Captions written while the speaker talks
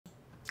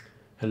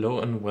Hello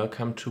and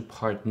welcome to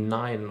part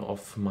 9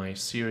 of my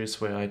series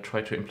where I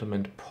try to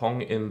implement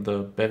Pong in the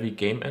bevy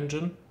game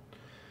engine.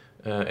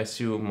 As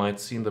you might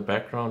see in the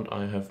background,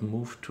 I have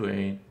moved to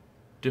a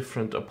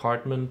different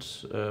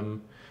apartment,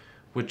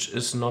 which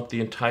is not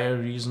the entire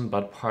reason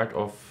but part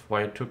of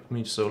why it took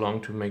me so long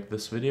to make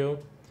this video.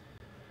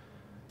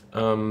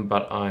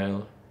 But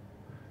I'll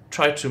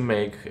try to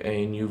make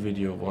a new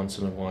video once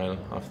in a while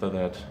after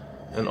that,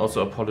 and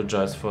also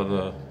apologize for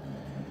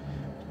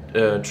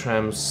the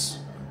trams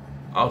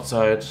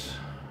outside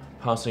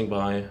passing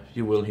by.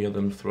 You will hear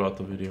them throughout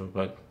the video,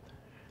 but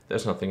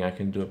there's nothing I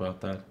can do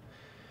about that.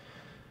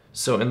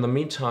 So in the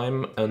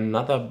meantime,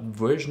 another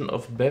version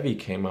of bevy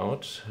came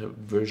out,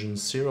 version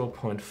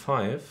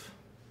 0.5,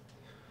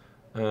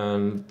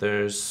 and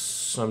there's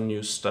some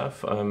new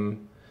stuff.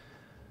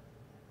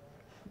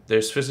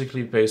 There's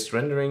physically based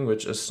rendering,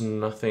 which is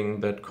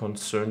nothing that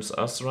concerns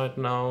us right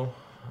now.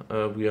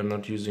 We are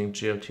not using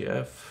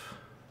GLTF.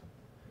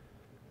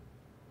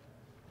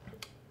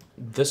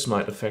 This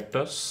might affect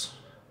us.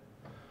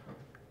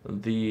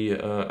 The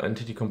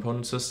entity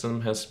component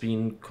system has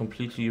been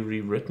completely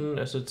rewritten,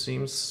 as it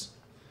seems.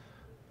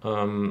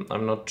 I'm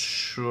not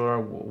sure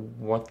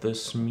what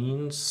this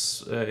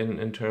means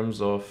in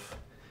terms of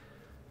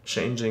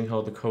changing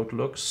how the code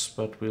looks,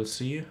 but we'll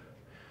see.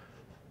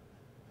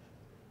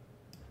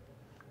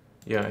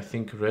 Yeah, I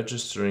think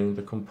registering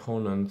the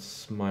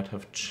components might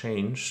have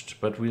changed,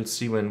 but we'll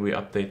see when we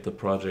update the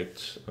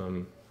project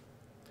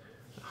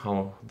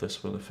how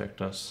this will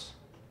affect us.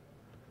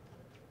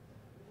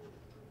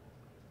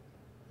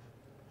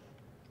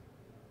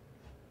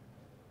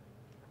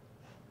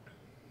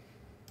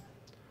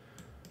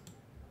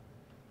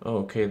 Oh,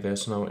 okay,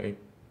 there's now a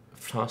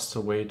faster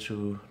way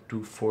to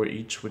do for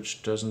each,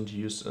 which doesn't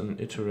use an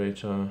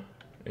iterator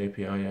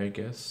API, I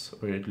guess,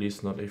 or at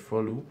least not a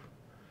for loop.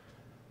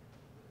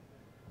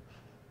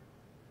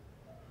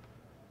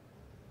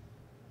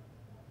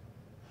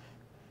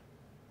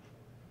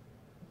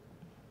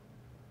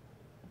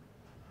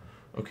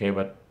 Okay,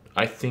 but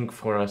I think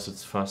for us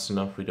it's fast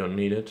enough, we don't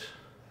need it.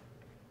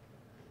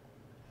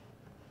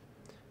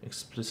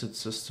 Explicit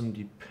system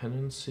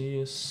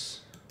dependencies.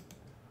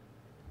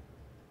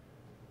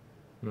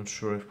 Not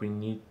sure if we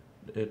need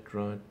it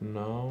right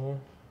now.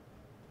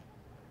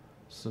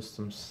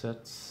 System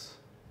sets.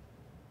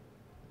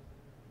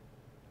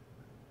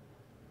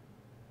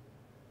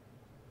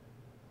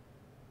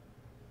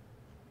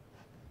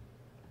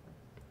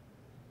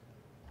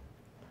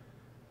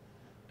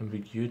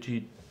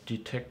 Ambiguity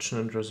detection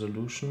and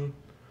resolution.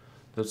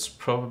 That's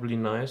probably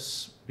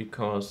nice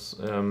because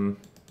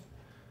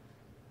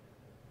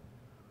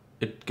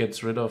it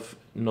gets rid of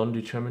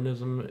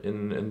non-determinism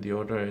in the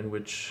order in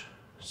which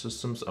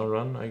systems are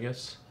run, I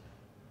guess.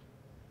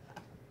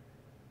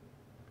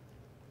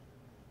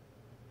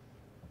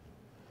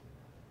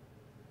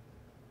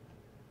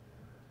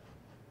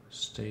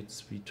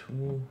 States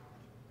v2.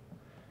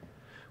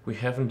 We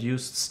haven't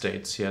used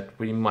states yet.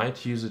 We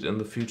might use it in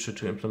the future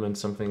to implement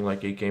something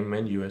like a game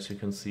menu, as you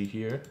can see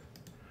here.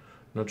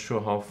 Not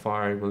sure how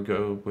far I will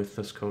go with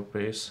this code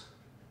base.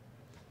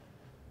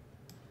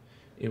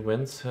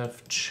 Events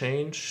have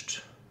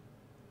changed.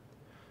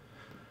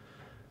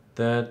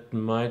 That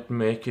might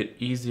make it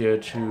easier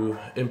to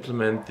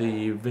implement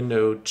the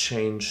window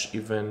change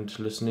event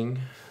listening.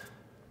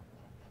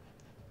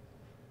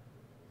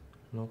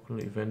 Local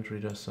event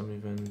reader, some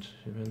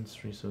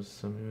events, resource,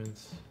 some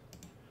events.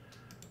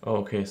 Oh,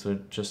 okay, so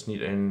just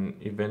need an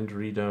event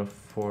reader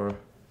for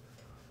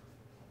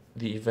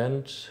the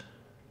event.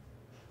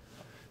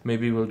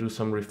 Maybe we'll do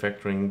some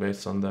refactoring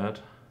based on that.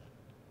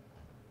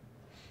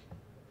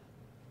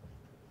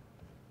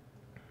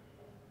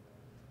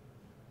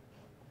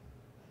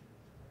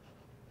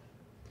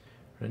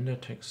 Render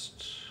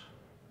text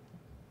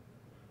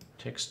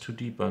to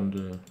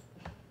debundle.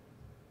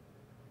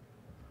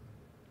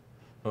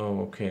 Oh,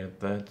 okay,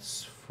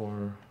 that's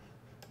for...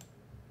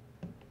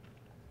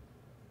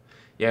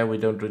 Yeah, we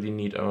don't really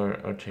need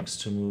our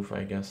text to move,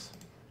 I guess.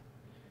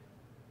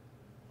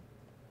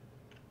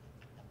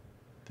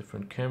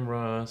 Different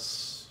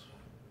cameras,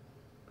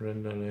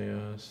 render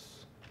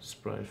layers,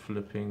 sprite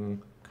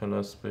flipping,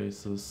 color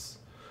spaces.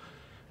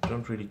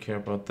 Don't really care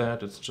about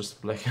that, it's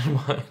just black and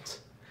white.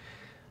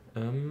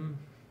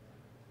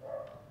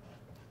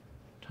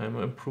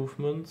 Timer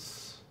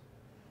improvements.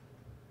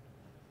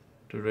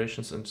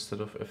 Durations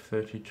instead of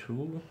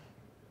F32.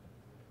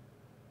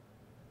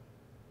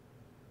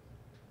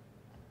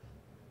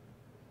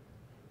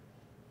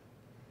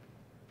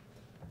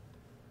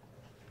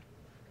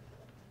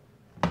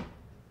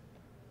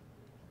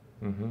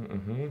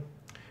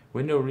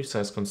 Window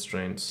resize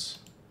constraints.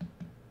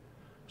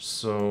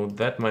 So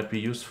that might be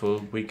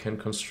useful. We can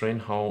constrain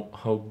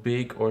how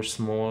big or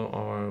small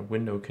our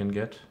window can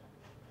get.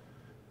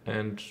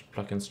 And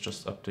plugins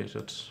just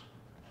updated.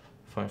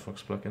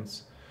 Firefox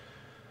plugins.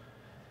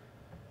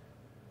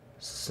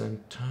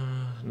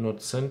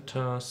 Not send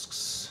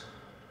tasks.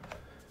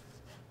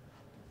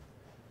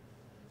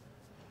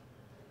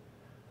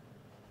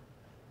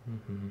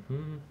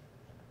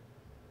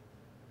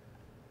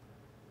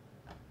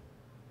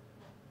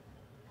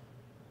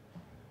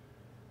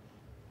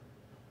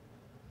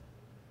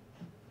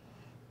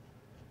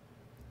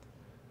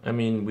 I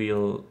mean,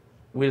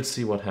 we'll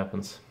see what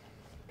happens.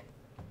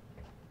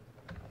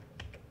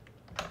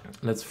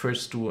 Let's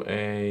first do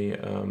a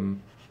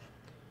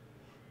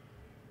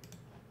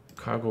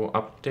cargo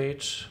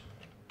update.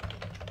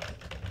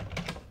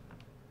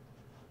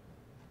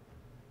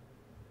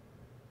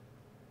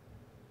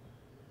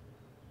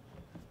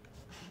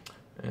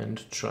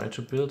 And try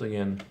to build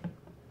again.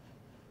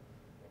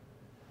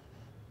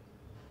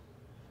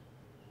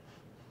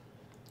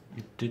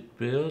 It did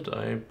build.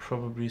 I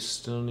probably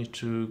still need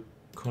to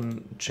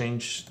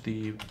change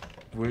the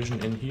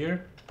version in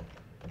here.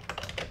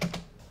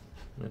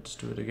 Let's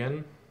do it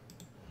again.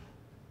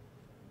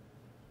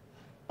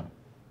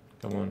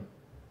 Come on.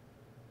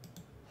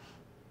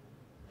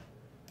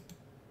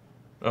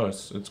 Oh,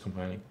 it's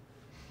compiling.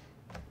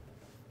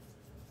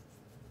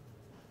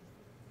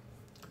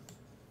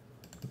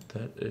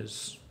 That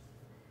is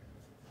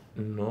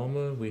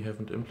normal. We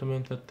haven't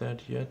implemented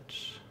that yet.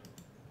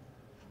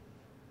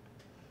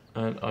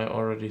 And I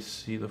already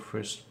see the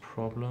first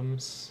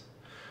problems.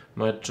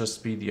 Might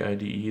just be the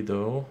IDE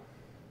though.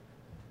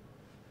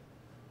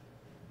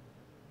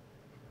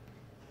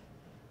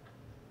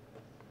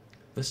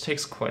 This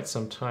takes quite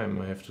some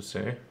time, I have to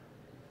say.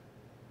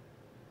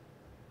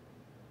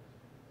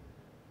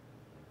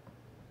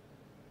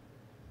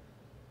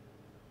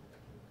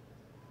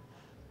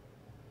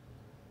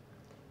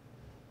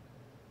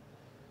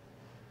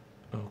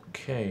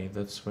 Okay,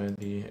 that's where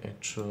the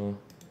actual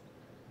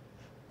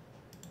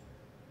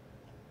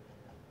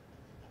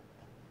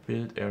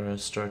build error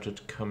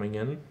started coming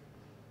in.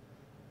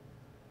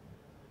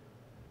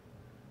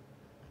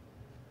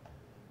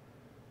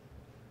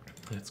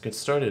 Let's get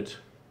started.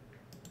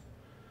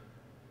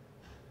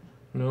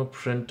 No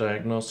print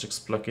diagnostics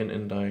plugin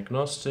in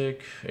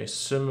diagnostic. A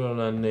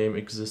similar name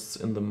exists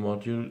in the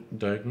module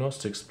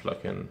diagnostics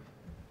plugin.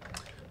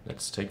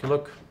 Let's take a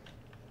look.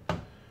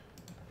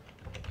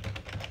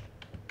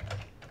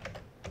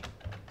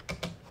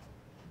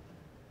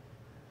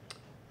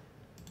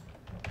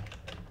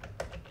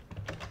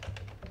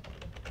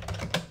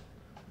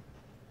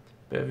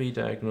 Bevy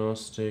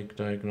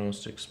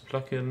diagnostics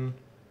plugin.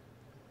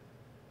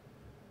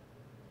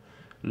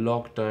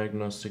 Log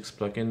diagnostics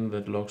plugin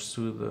that logs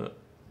to the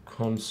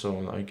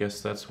console. I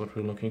guess that's what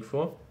we're looking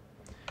for.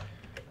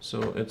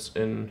 So it's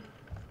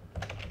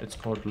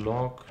called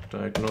log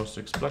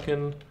diagnostics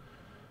plugin,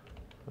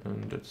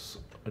 and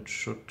it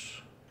should,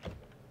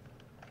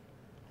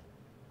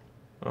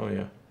 oh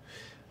yeah,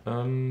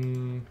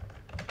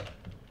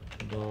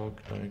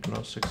 log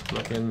diagnostics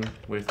plugin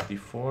with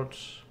default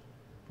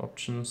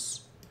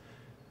options,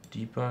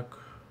 debug,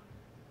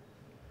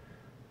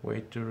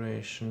 wait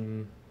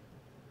duration,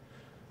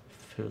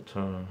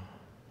 filter.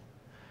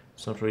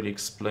 It's not really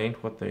explained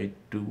what they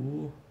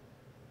do.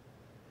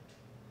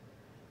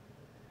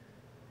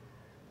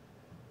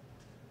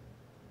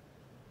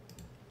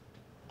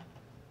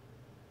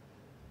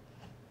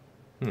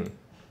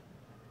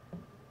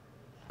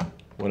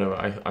 Whatever,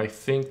 I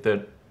think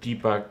that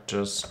debug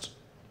just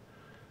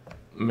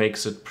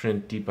makes it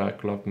print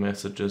debug log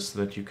messages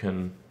that you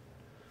can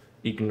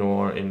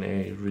ignore in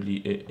a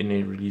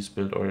release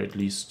build, or at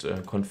least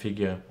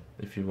configure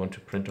if you want to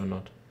print or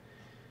not.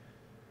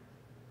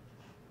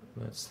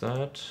 That's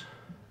that.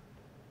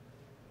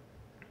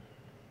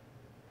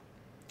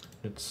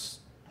 Let's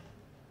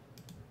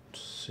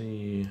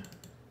see.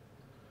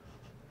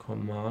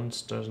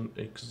 Commands doesn't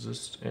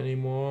exist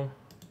anymore.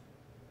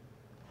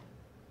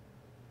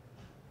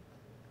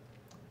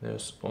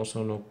 There's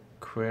also no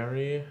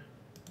query.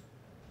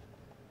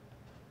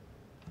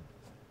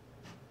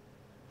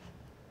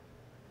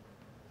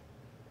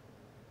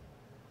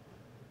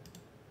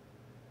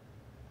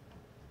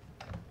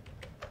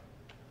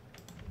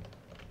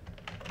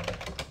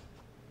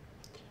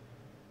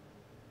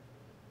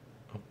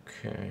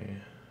 Okay.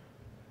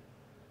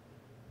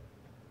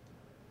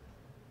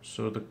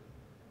 So the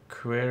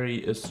query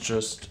is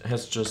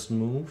has just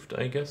moved,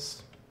 I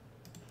guess.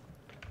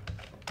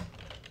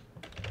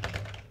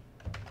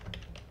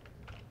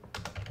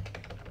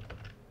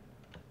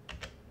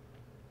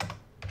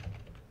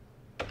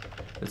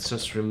 Let's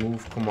just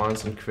remove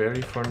commands and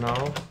query for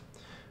now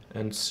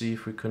and see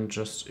if we can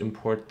just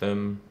import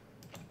them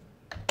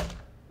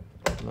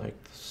like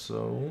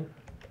so.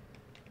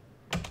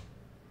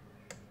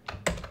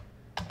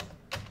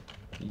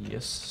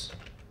 Yes.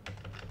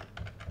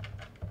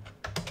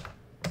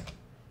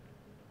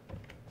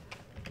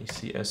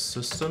 ECS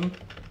system.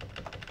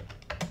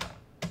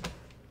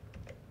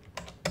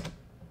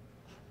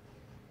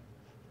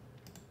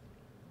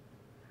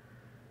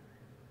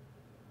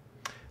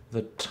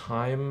 The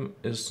time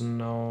is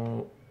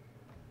now,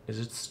 is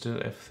it still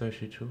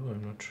F32?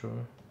 I'm not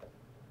sure.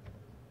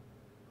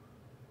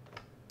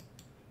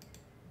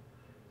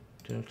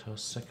 Delta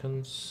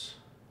seconds.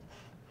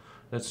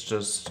 Let's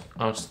just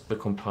ask the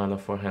compiler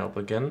for help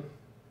again.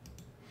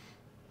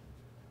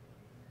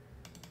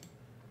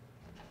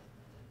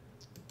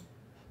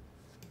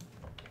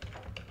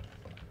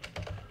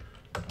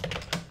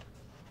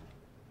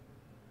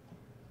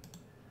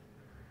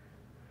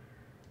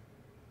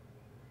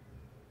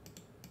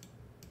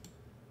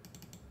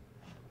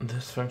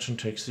 function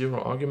takes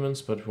 0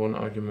 arguments, but 1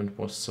 argument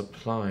was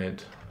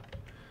supplied.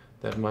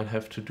 That might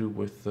have to do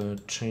with the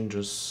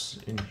changes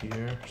in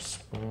here.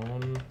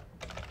 Spawn.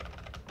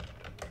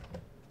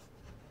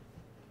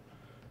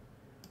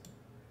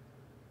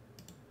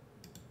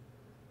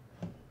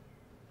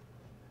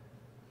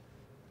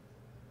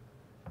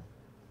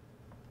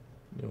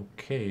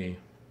 Okay.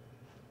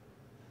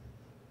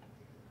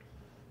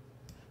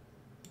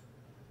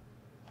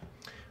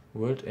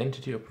 World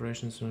entity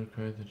operations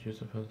require that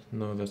user has...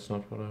 No, that's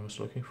not what I was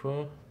looking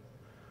for.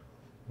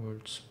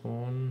 World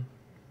spawn.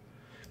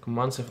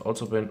 Commands have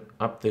also been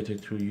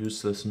updated to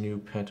use this new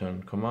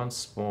pattern. Command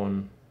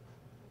spawn.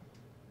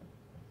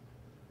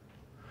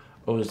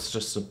 Oh, it's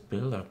just a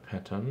builder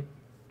pattern.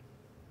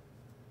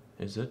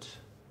 Is it?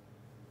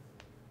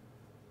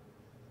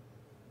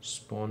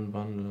 Spawn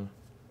bundle.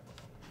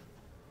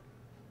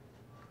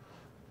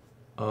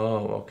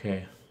 Oh,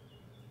 okay.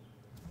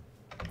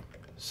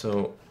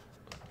 So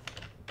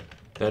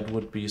that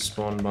would be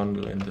spawn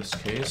bundle in this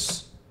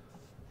case.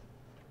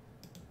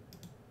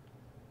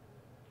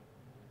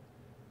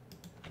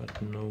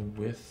 But no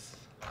width.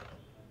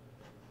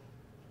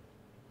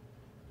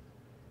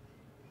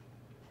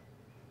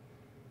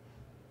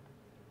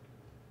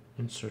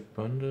 Insert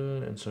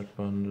bundle, insert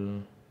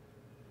bundle.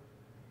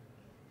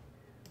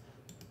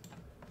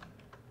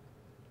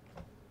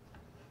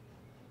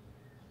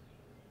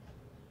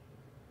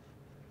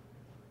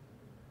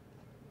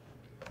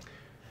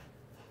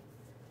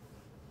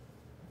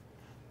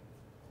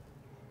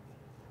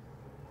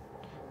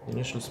 The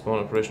initial spawn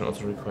operation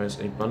also requires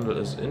a bundle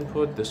as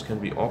input. This can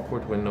be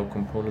awkward when no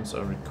components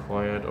are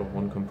required or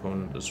one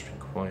component is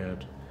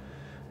required.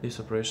 These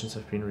operations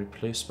have been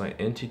replaced by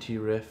entity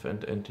ref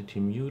and entity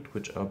mute,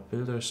 which are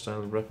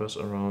builder-style wrappers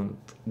around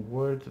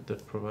Word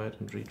that provide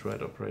and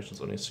read-write operations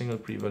on a single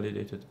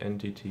pre-validated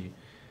entity.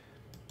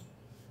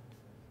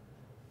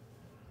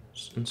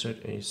 Just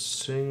insert a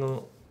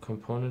single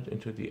component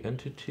into the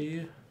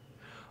entity.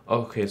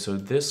 Okay, so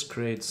this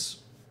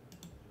creates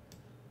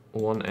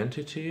one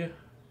entity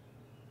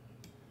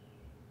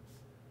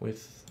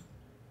with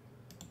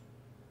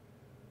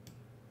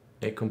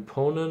a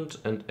component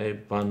and a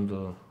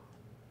bundle,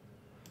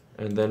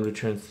 and then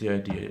returns the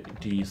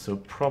ID. So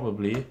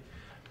probably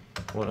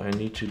what I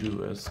need to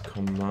do is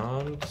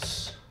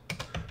commands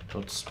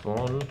dot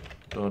spawn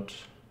dot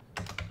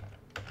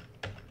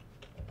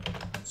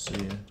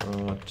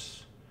dot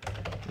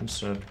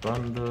insert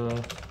bundle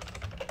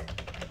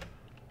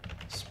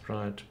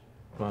sprite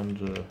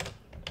bundle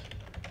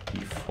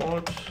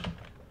default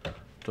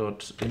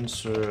dot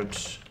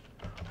insert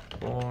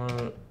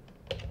all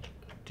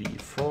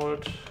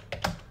default,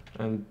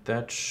 and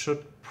that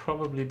should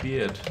probably be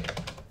it,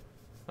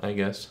 I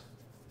guess.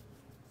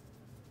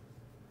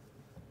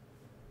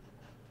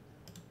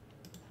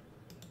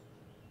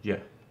 Yeah.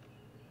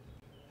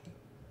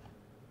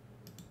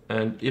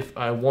 And if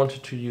I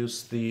wanted to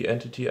use the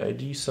entity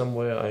ID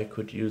somewhere, I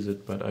could use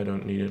it, but I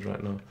don't need it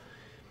right now.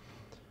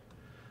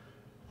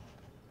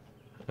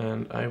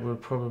 And I will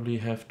probably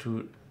have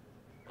to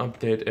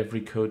update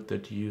every code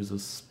that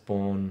uses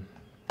spawn.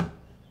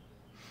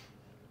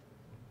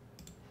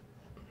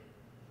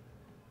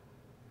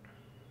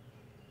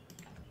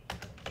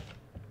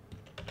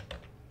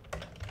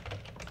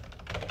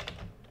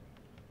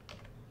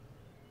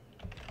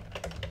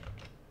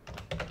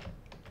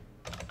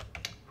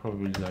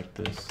 Probably like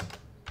this.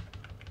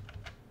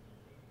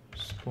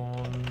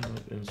 Spawn,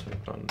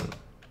 insert bundle.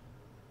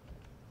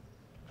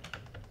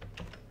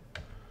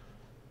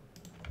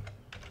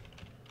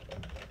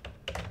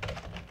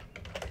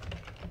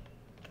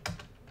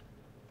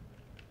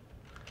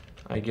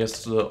 I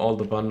guess all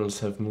the bundles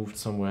have moved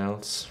somewhere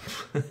else.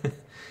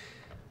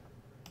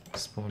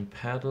 Spawn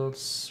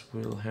paddles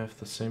will have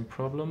the same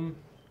problem.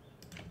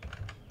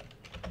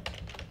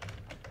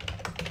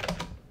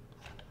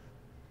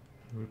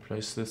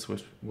 Replace this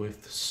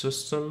with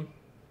system.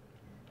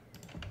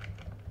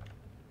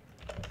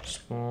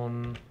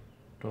 Spawn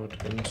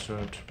dot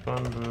insert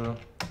bundle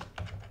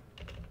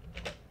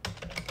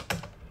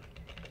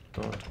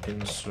dot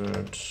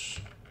insert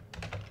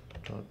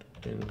dot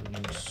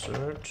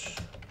insert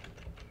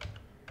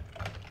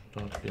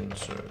dot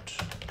insert,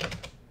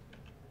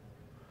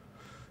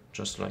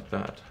 just like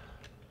that.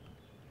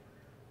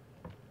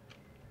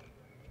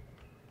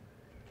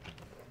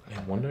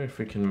 I wonder if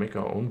we can make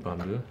our own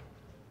bundle.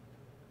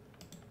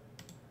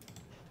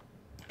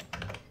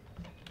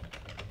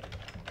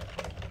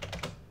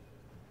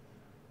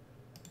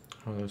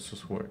 How does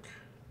this work?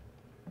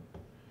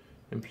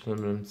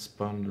 Implements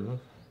bundle.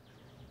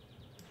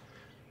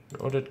 An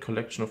ordered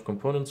collection of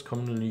components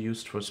commonly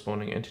used for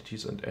spawning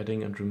entities and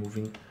adding and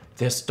removing.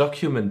 There's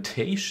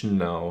documentation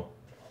now.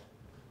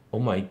 Oh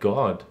my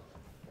god.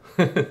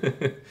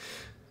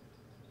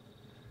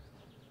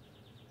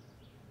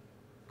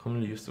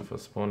 Commonly used for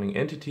spawning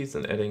entities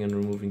and adding and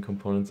removing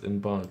components in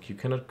bulk. You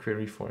cannot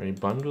query for a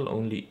bundle,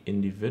 only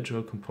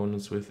individual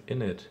components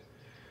within it.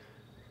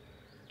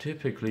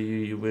 Typically,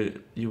 you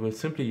will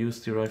simply use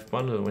derived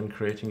bundle when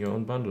creating your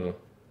own bundle.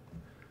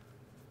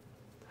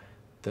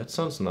 That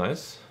sounds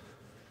nice.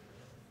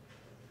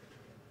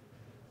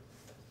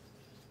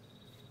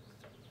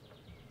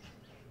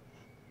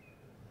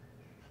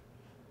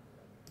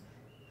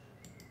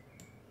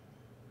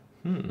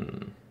 Yeah,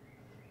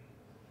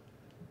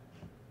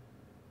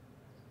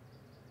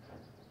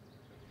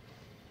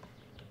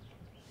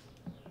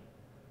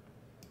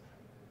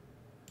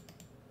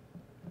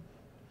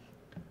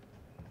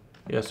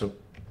 so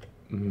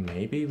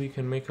maybe we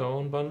can make our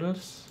own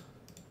bundles?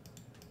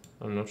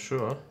 I'm not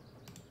sure.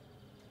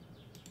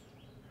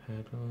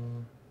 Header.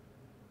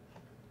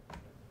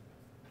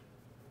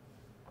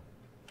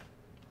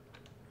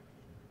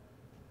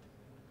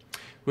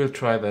 We'll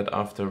try that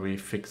after we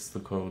fix the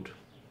code.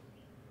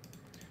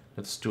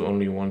 Let's do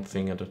only one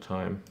thing at a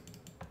time.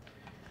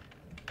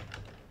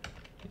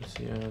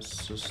 ECS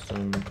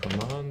system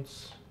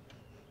commands.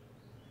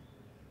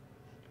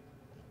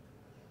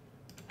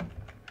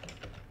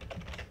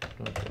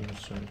 Dot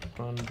insert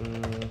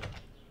bundle.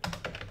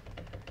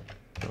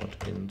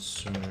 Dot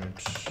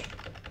insert.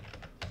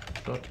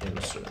 Dot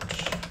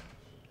insert.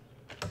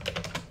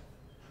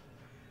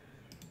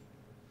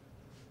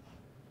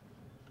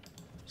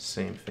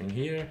 Same thing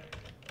here.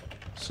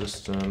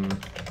 System.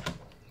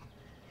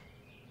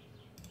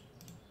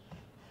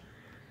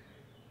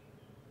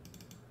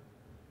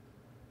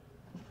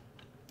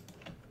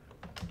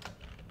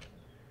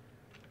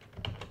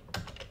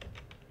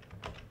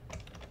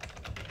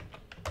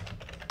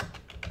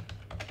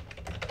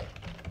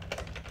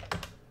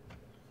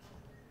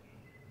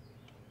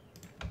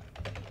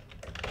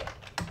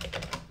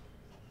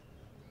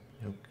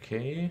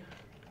 Okay.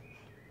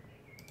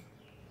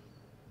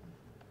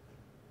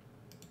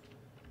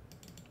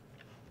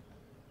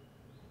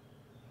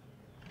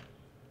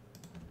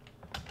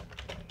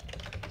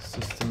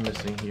 System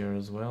missing here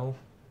as well.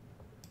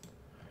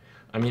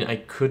 I mean, I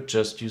could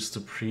just use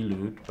the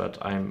prelude, but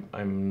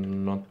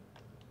I'm not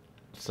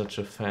such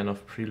a fan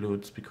of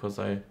preludes because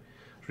I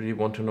really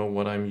want to know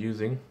what I'm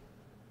using.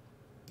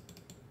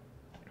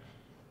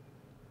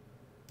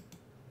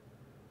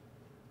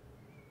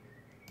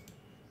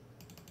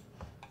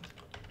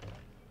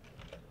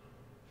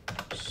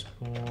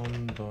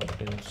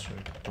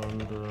 Spawn.insert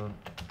bundle,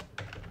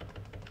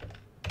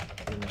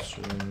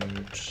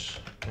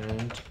 insert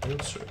and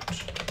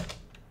insert.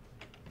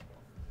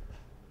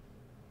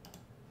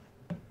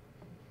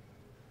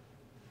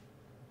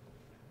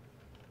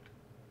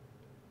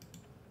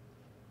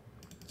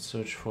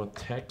 Search for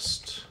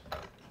text.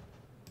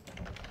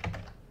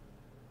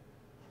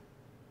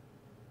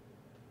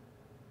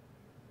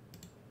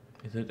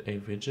 Is it a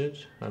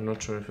widget? I'm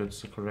not sure if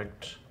it's the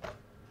correct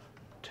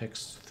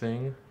text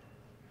thing.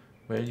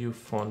 Value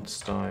font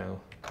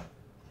style.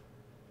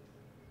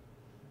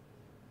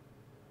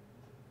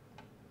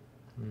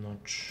 Not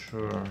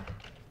sure.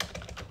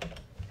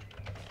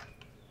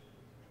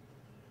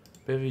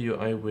 Bevy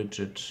UI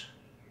widget.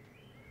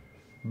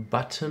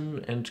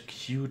 Button and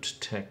cute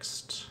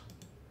text.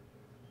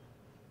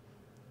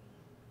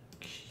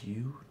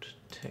 Cute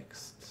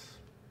text.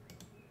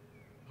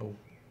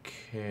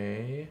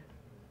 Okay.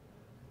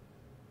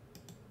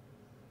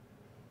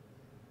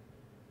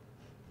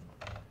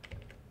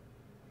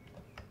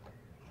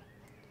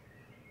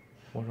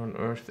 What on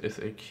earth is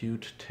a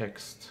cute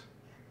text?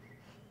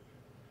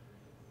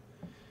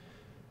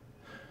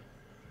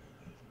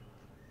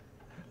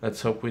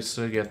 Let's hope we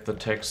still get the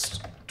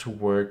text to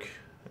work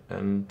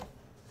and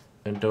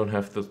don't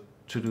have to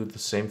do the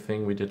same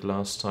thing we did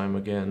last time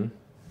again.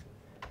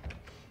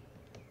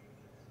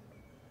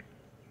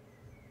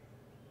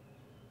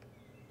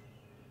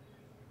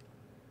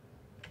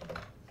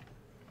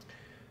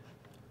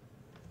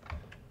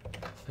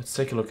 Let's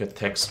take a look at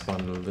text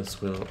bundle.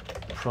 This will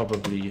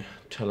probably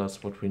tell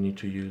us what we need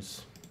to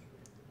use.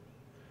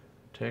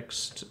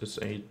 Text is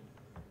a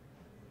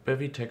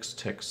bevy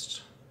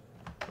text.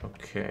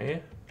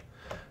 Okay,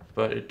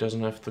 but it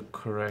doesn't have the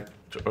correct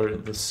or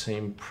the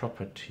same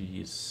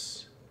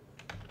properties.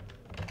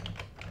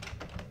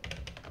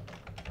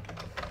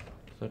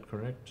 Is that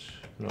correct?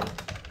 No.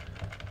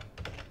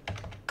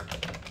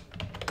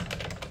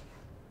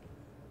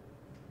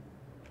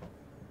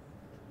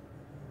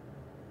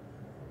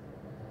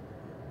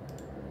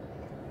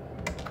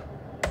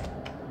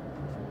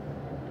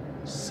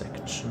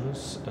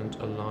 Sections and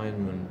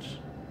alignment.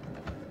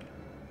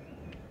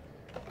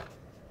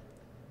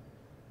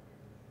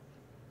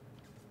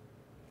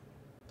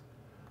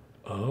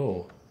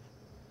 Oh.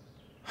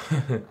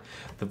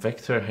 The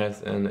vector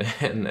has an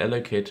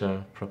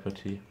allocator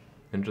property.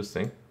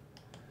 Interesting.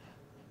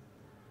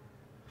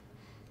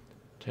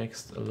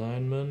 Text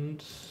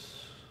alignment.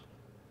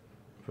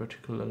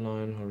 Vertical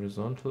align,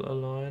 horizontal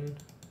align.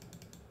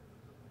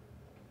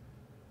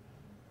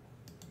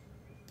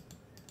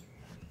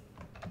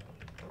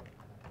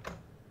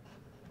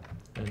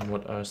 And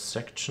what are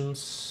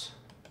sections?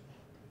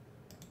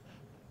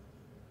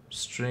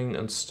 String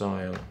and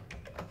style.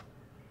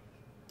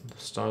 The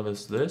style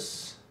is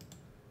this.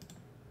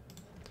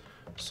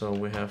 So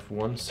we have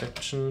one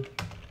section.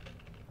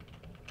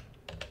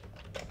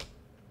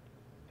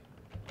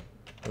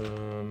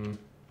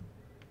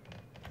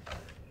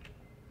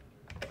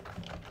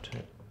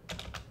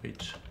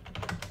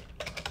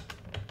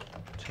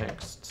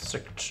 Text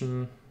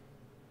section.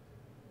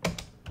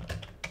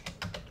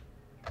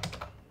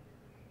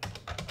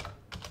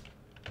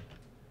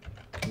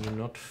 Can you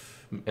not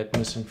add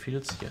missing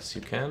fields? Yes,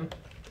 you can.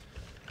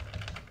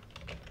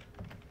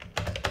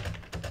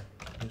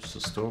 Use the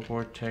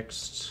storyboard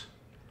text.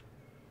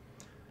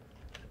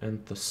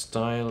 And the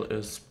style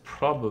is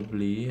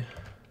probably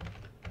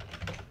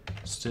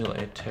still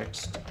a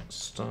text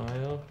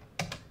style.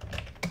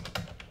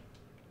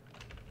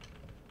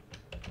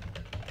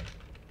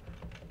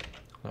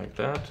 Like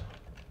that.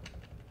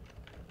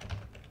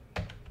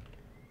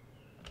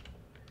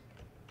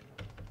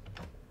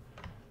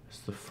 Is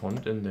the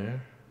font in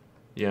there?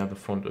 Yeah, the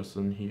font is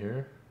in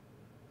here.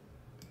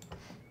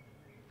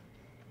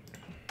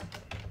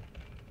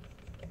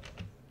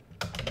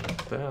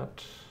 Like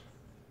that.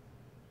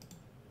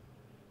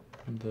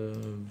 The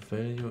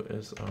value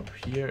is up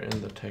here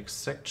in the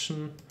text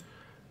section,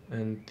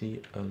 and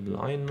the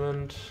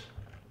alignment,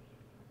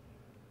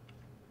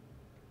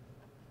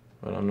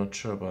 well, I'm not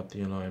sure about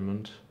the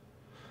alignment.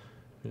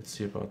 We'll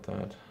see about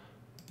that.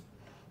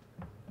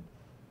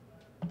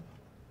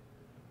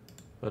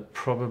 But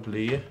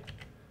probably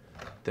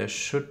there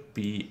should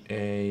be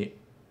a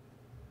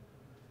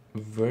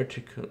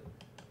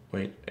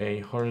a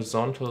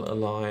horizontal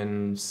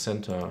align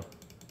center.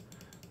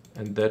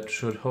 And that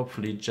should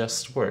hopefully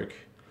just work.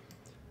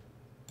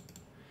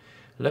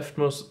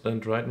 Leftmost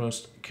and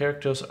rightmost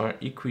characters are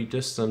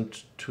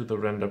equidistant to the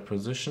render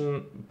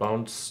position.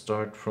 Bounds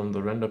start from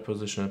the render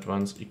position at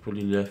once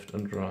equally left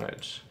and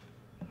right.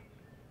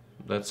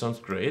 That sounds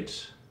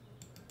great.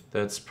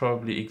 That's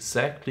probably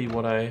exactly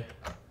what I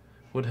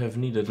would have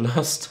needed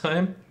last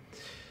time.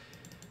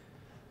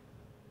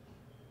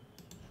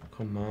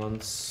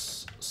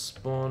 Commands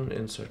spawn,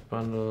 insert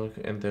bundle,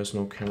 and there's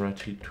no camera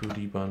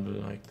 2D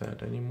bundle like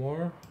that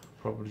anymore.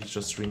 Probably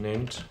just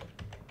renamed.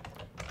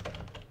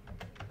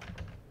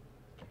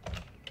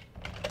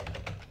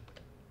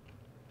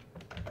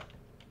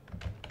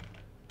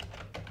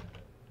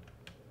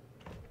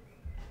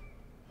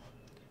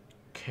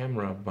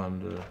 Camera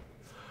bundle.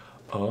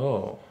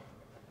 Oh.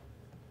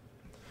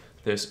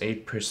 There's a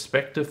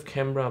perspective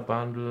camera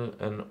bundle,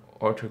 an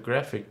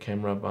orthographic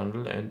camera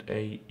bundle, and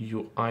a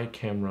UI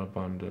camera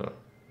bundle.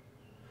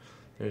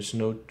 There's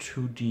no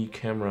 2D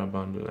camera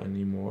bundle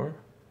anymore.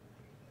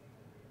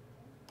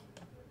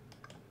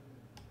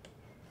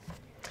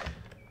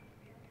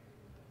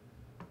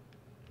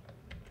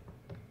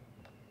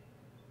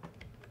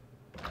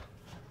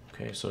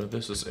 Okay, so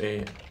this is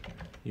a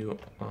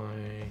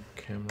UI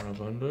camera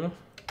bundle.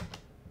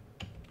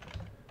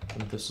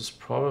 And this is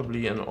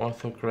probably an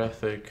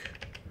orthographic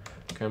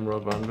camera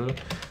bundle.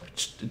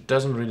 It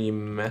doesn't really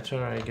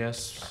matter, I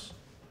guess,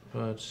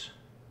 but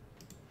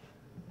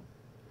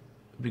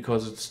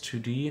because it's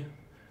 2D.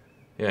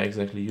 Yeah,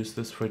 exactly. Use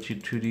this for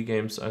 2D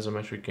games,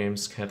 isometric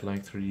games,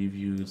 cat-like 3D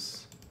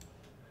views.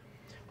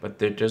 But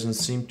there doesn't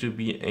seem to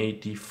be a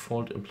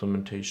default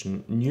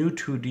implementation. New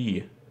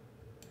 2D.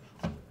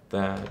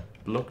 That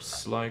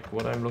looks like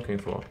what I'm looking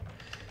for.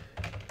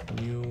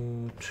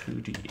 New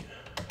 2D.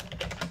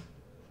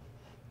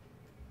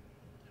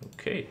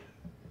 Okay.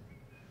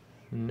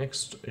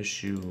 Next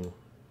issue.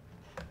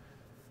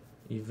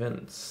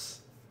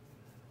 Events.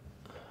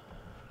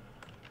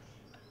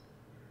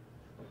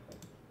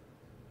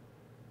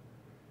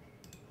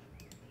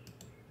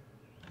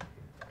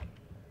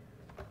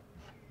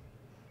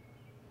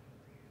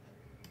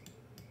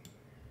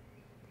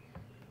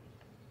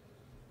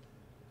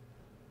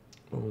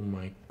 Oh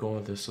my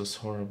god, this is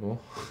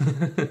horrible.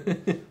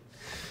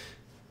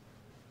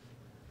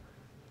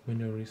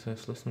 Window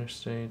resize listener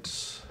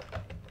states.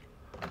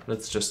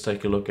 Let's just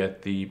take a look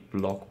at the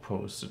blog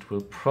post. It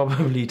will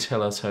probably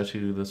tell us how to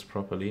do this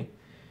properly.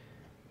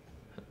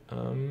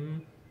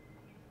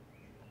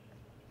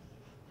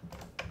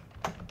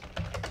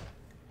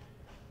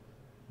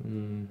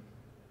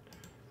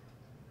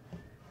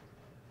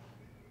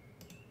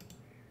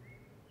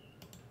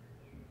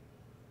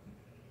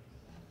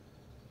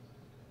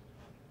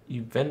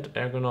 Event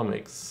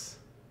ergonomics.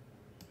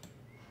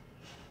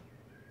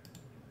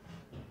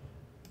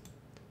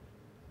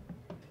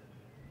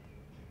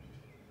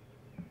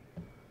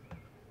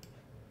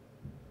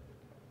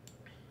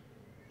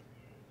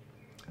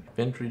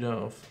 Event reader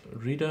of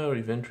reader,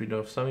 event reader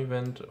of some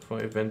event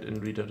for event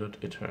in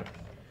reader.iter.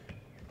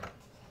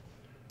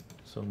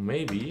 So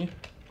maybe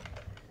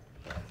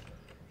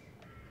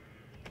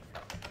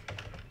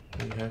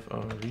we have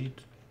our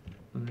read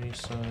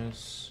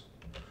resize.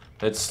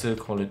 Let's still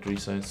call it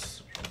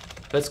resize.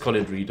 Let's call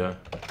it reader.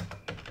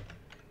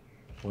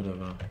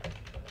 Whatever.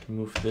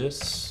 Move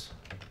this.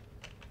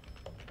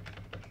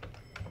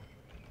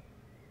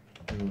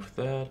 Move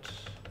that.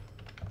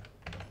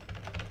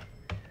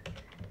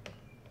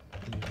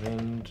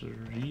 Event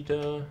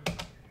reader.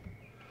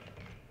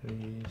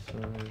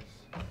 Resize.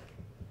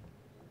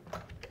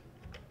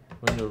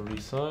 Window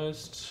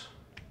resized.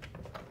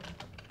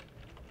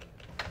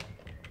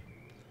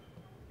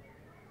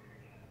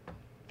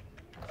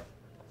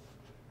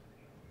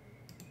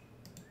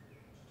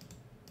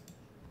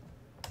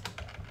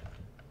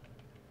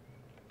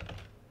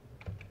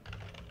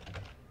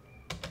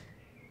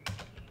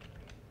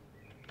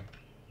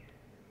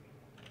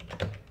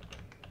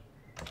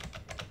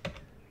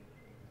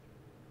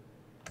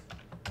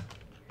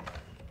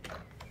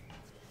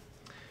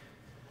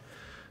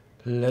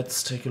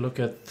 Let's take a look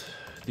at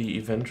the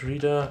event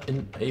reader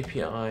in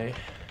API.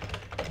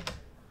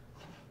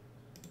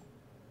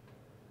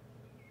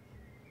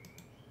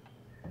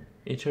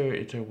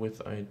 Iter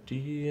with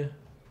ID.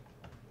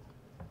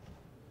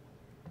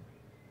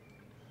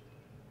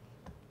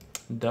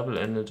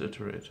 Double-ended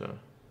iterator.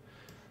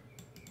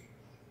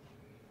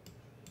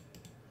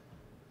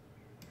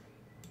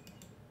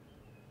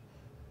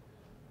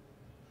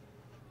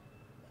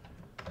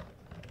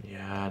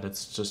 Yeah,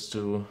 let's just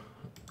do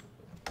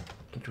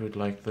it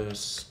like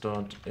this.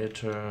 Dot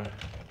iter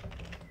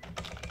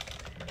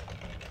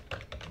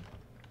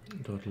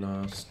dot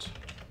last.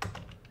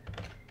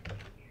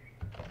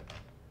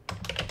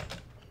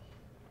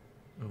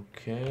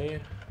 Okay.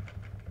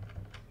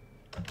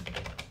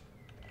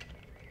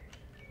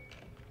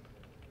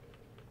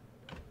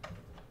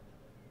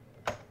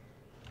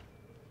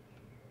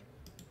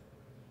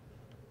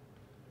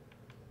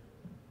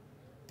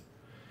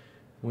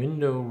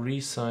 Window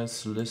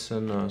resize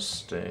listener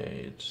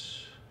state.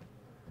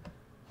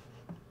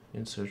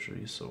 Insert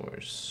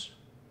resource.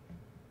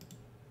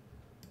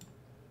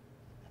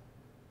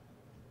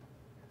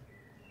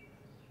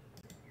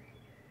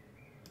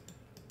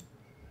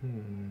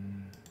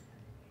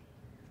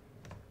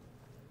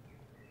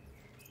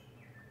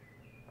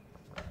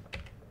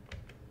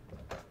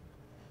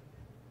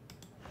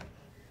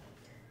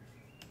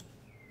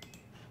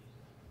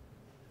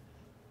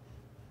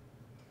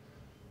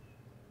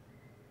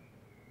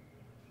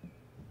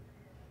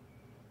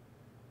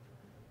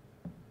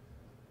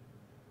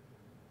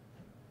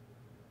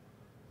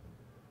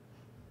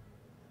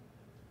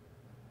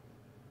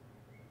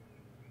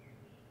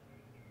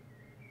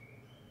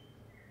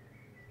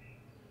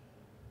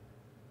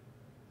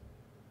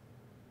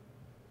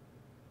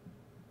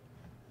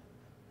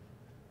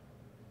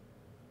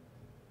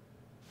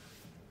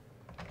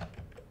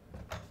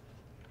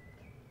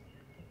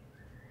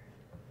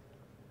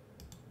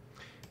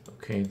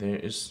 Okay,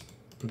 this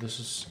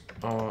is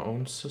our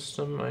own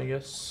system, I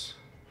guess.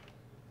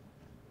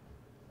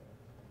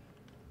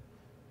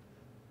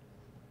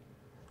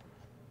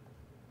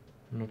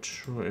 I'm not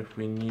sure if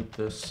we need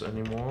this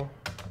anymore.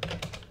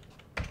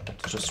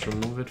 Let's just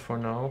remove it for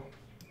now.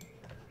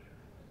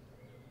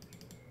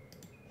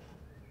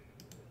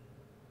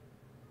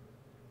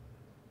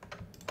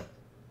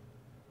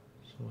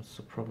 So what's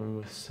the problem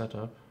with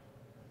setup?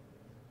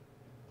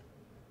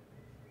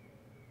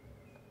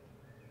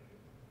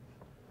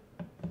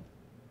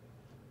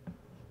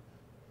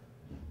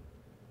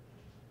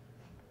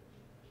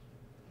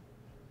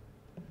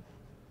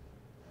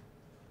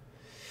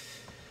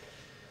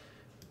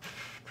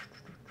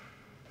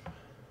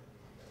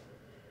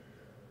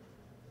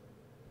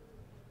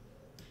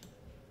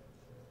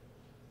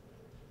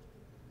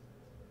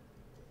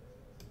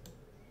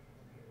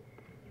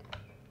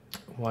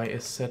 Why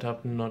is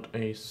setup not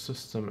a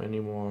system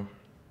anymore?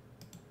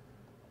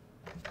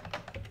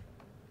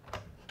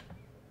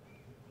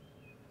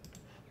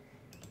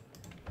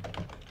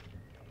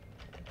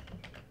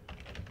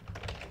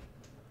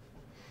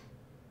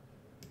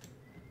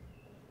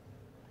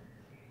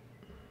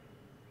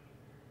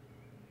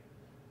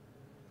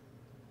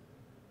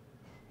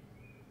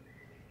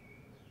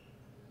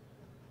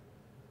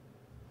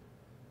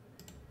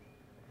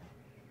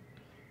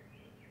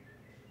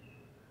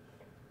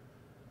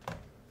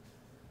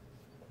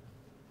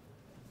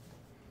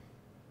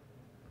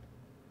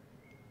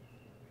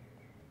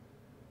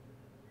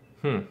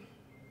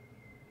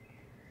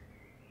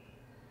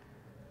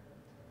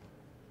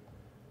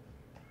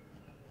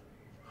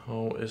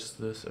 How is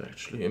this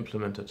actually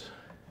implemented?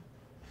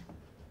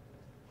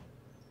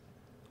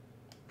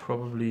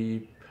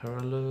 Probably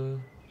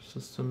parallel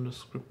system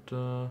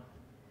descriptor.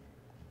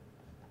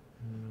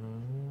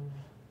 No.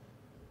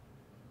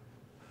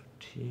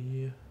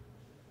 T.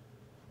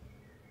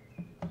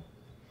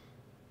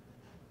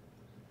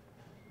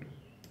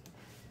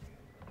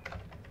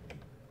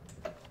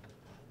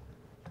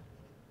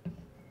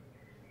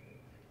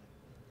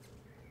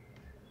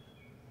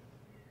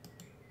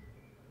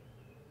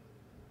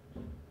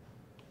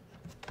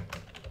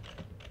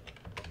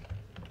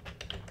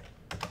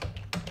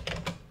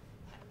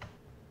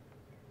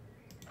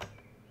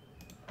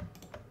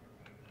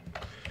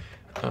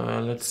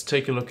 Let's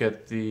take a look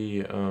at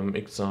the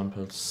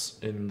examples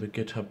in the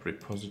GitHub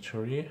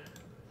repository.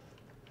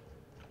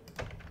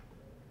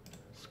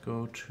 Let's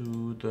go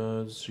to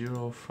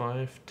the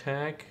 05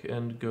 tag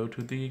and go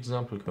to the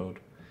example code.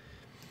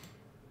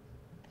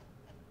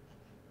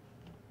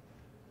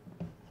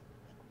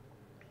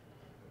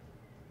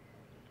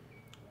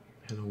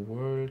 Hello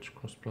world,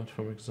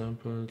 cross-platform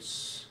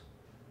examples.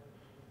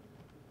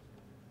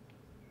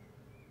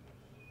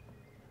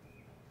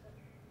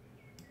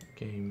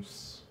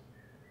 Games.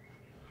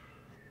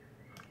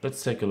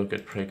 Let's take a look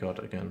at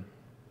breakout again.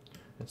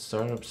 Let's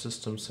start up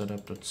system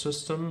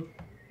setup.system,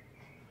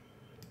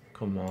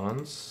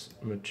 commands,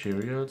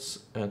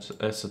 materials, add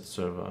asset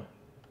server.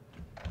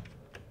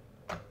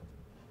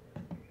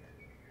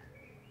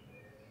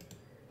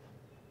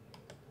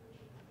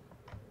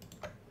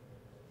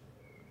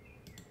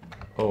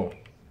 Oh.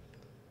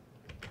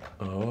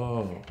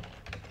 Oh,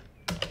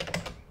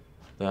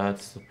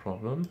 that's the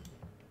problem.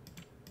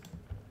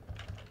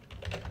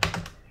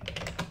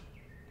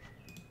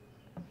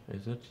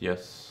 Is it?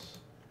 Yes.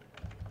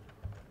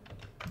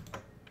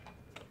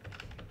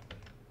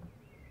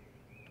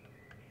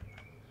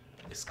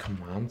 Is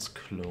commands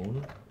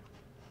clone?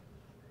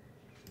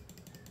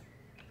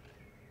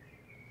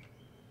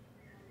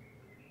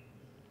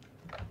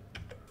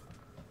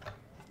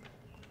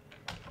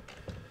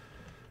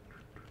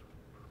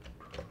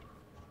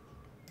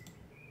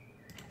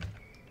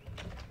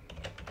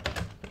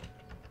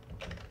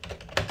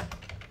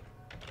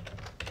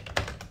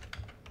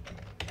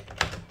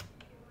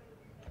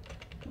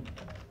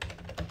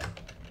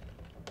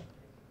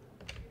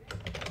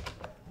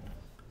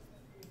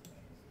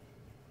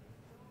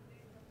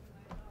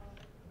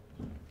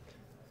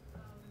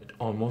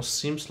 Almost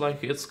seems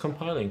like it's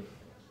compiling.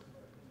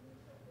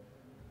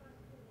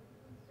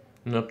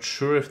 Not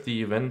sure if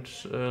the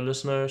event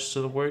listener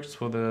still works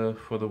for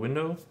the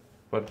window,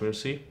 but we'll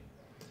see.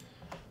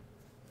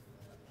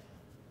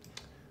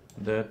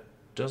 That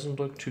doesn't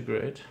look too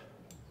great,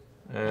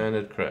 and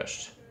it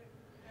crashed.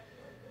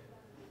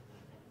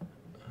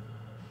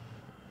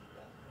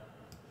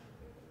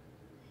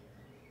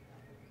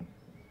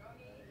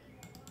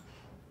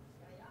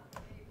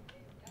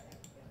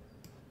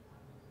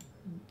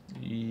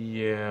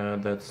 Yeah,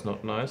 that's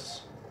not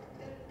nice.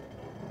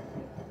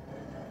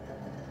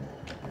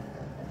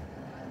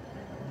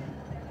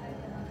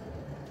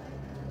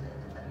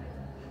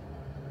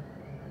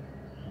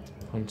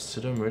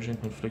 Consider merging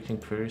conflicting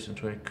queries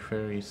into a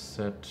query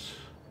set.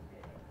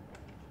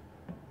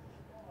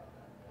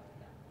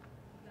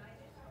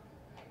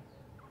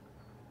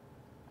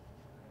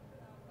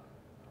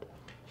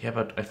 Yeah,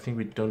 but I think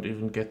we don't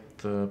even get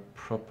the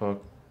proper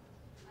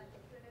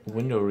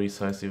window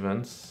resize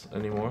events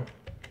anymore.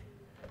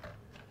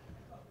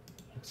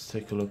 Let's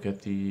take a look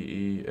at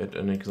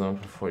an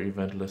example for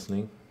event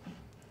listening.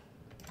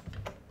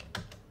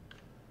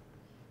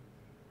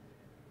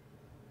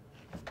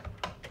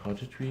 How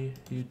did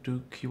you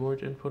do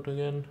keyword input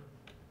again?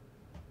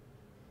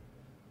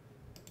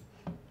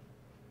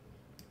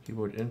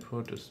 Keyword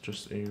input is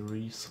just a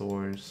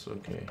resource.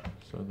 Okay,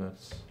 so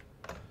that's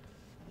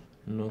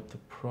not the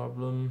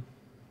problem.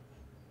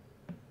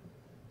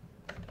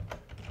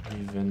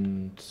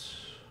 Event.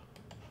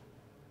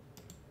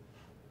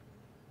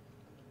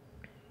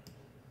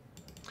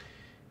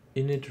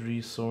 Init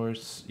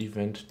resource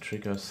event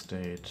trigger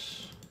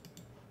state.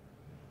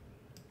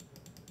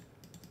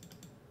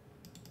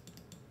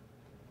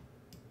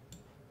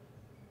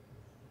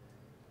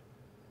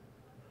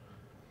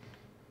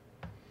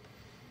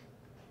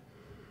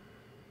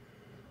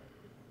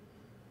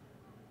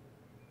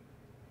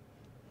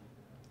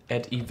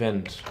 Add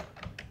event.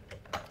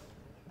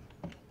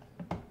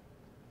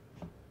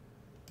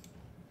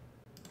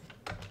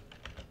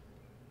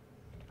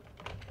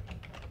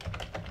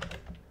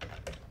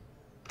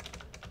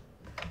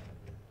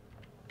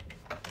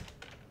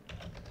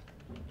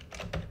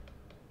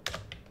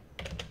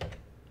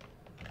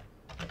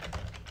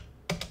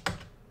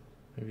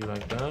 Maybe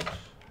like that.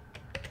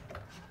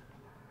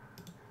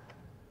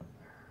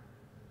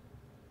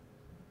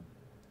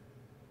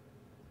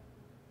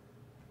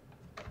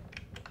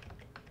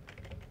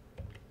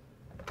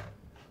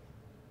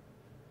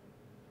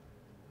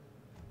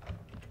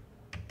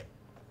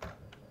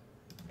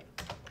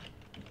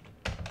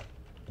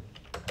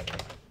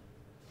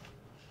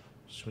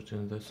 Switch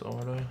in this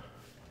order.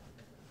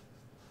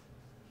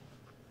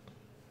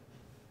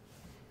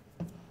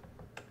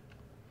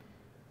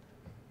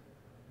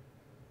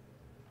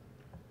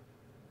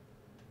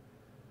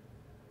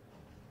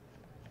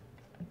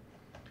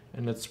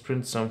 And let's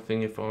print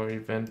something if our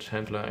event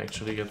handler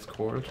actually gets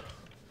called.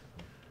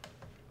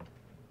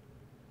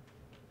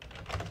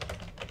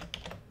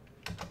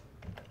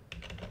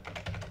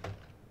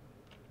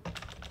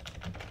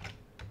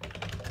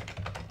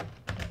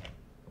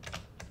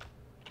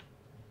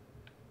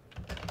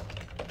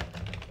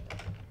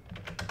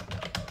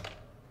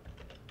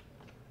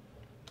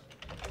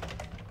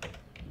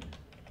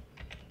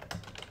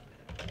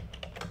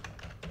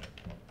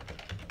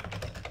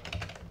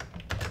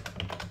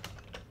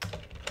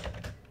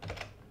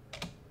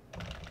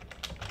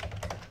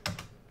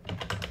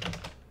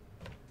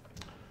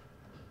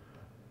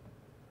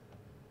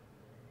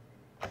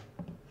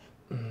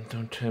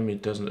 Don't tell me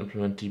it doesn't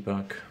implement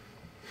debug.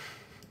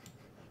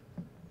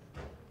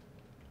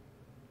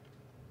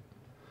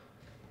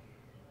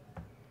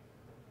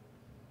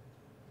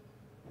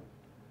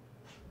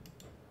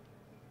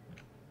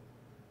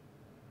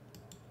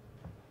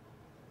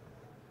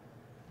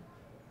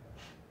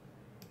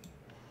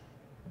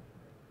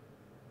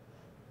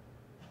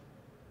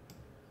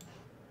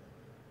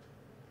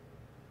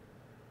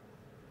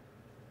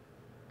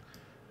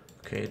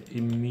 Okay, it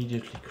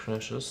immediately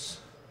crashes.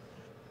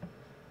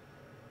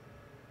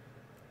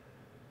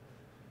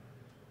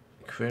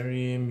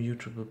 Query,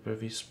 mutable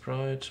bevy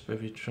sprite,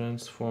 bevy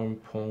transform,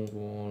 Pong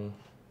wall,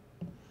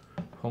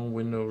 Pong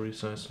window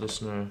resize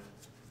listener.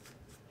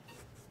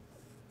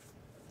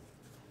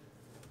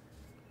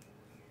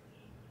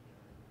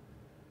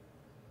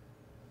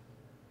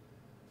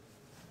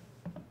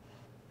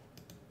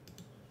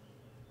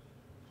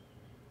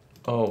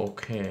 Oh,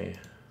 okay.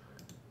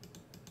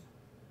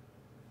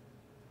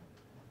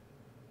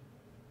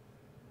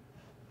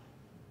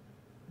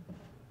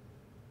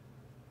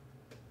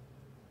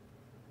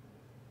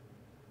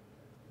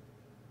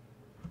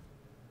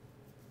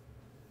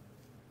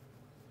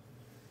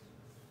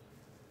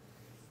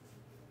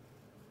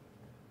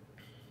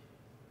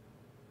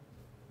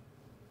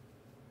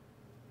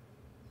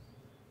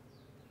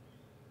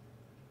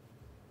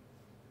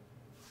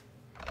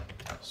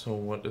 So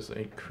what is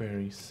a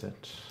query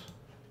set?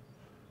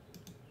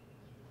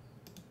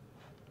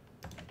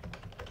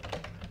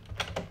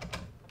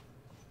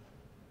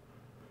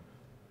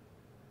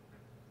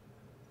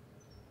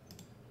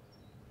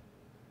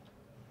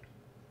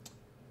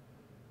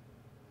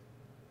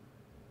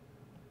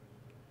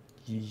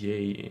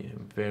 Yay,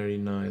 very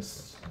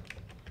nice.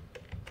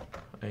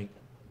 I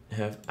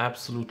have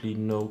absolutely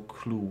no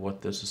clue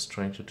what this is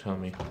trying to tell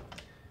me.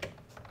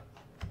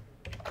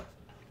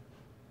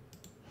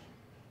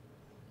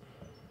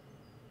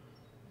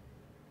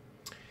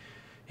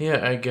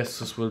 Yeah, I guess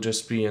this will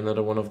just be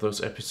another one of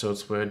those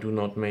episodes where I do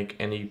not make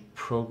any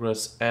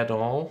progress at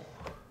all.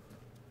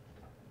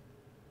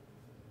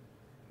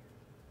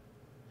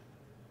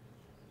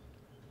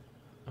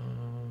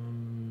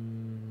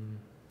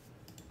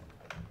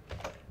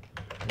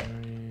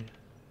 Query,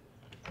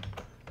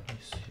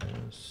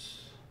 ECS,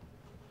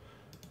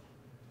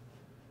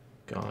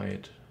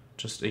 guide,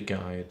 just a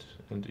guide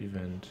and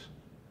event.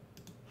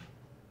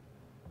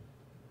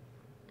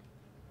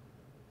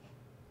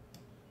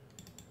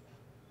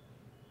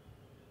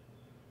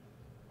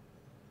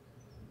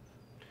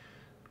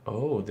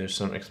 Oh, there's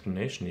some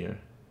explanation here.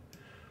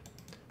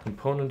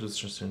 Component is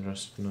just a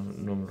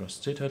normal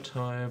Rust data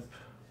type.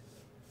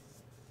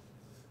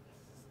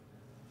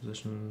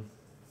 Position.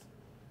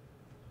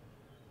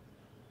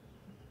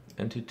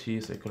 Entity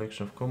is a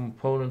collection of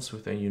components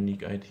with a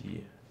unique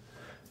ID.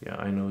 Yeah,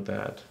 I know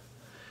that.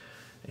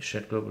 A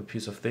shared global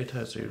piece of data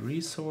is a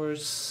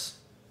resource.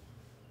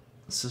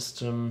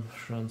 System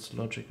runs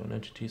logic on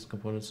entities,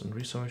 components, and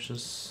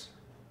resources.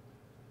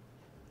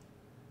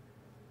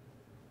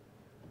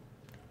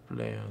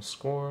 Player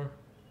score.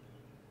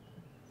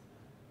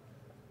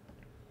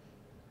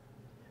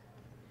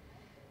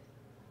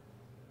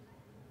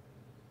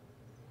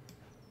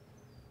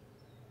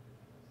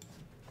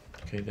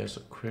 Okay, there's a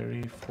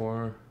query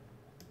for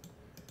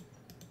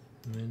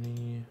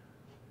many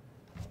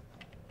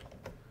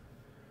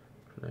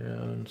player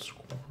and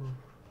score.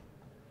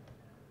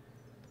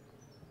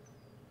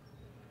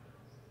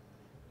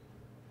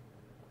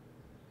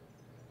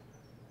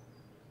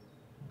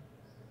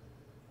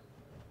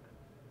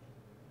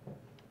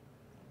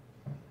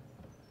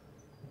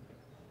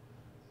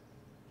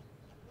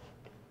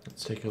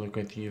 Let's take a look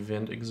at the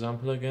event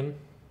example again.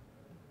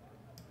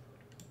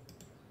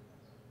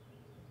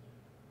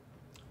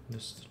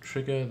 This is the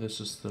trigger,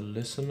 this is the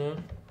listener.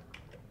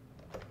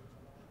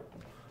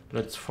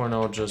 Let's for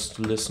now just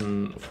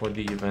listen for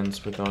the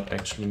events without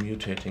actually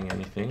mutating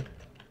anything.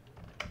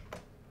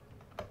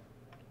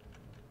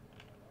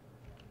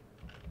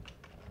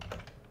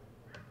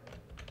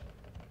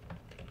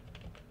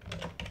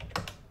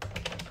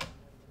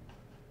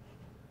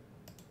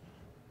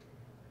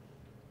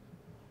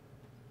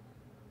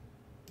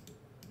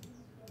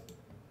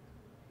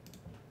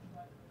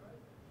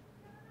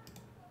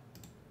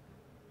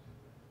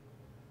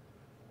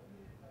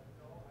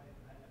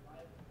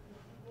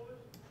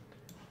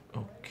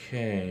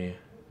 Okay.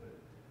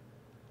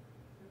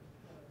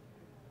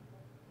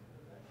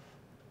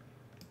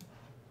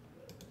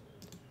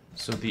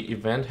 So the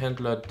event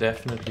handler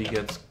definitely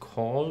gets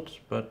called,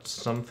 but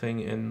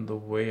something in the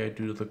way I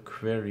do the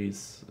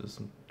queries is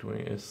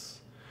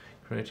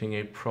creating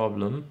a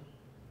problem.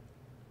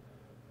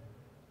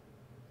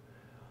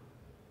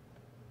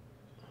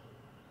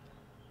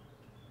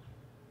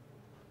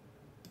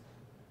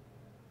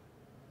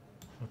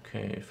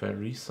 Okay, if I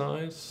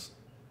resize,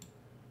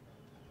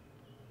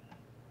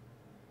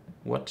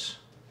 what?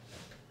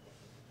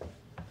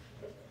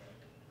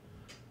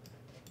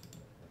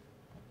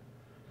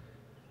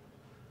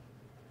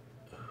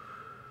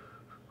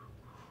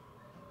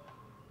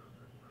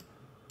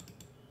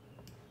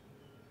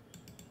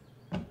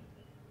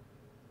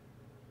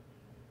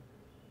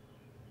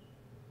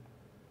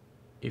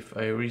 If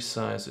I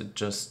resize, it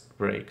just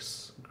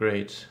breaks.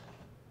 Great.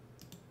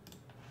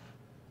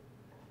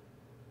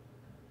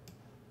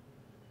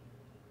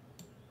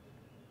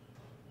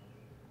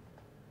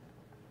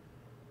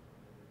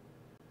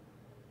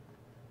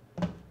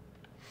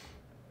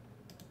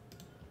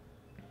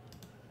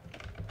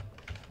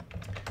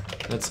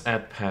 Let's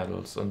add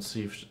paddles and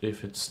see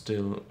if it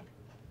still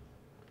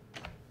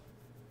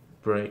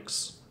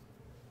breaks.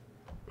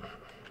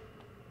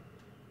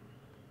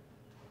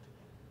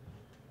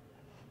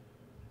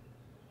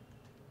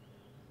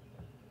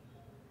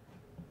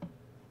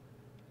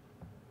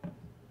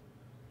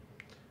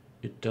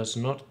 It does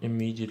not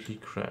immediately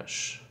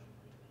crash.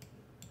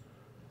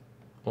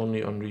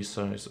 Only on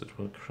resize it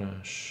will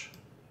crash.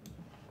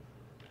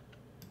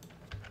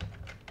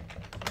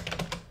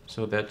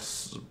 So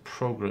that's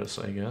progress,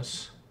 I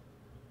guess.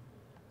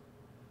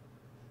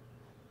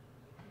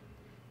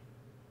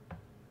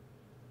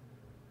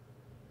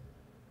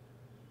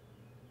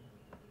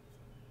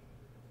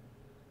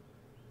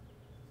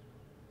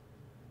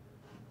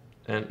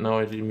 and now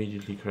it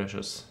immediately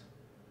crashes.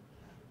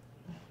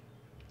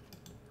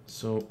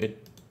 So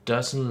it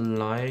doesn't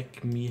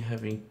like me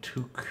having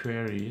two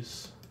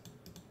queries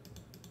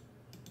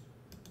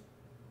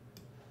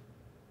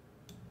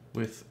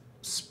with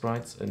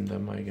sprites in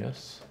them, I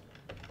guess.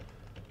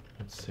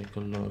 Let's take a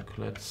look.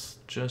 Let's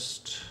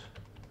just...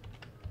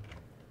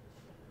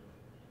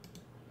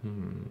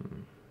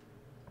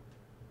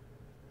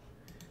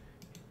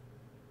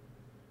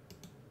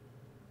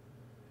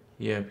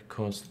 Yeah,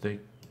 because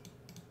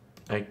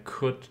I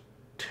could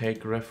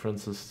take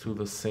references to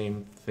the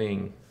same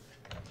thing.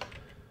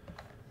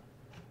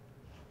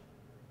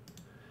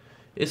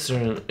 Is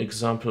there an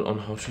example on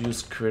how to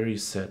use query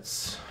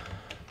sets?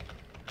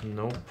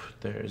 Nope,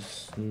 there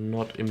is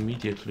not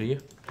immediately.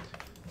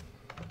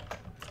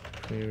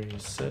 Query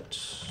set,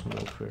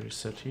 no query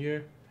set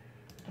here.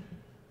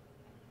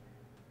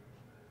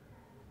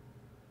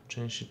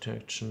 Change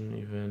detection,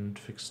 event,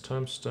 fixed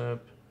time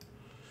step.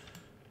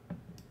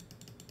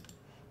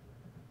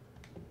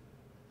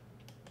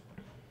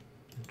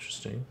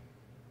 Interesting,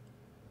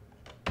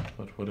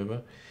 but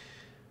whatever.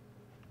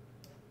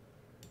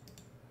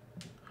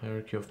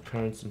 Hierarchy of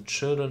parents and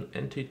children,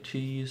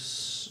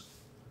 entities.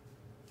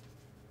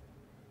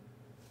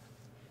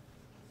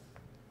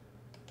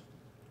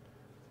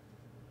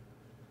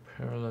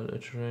 Parallel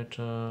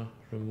iterator,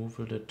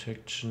 removal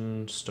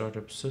detection,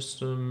 startup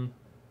system.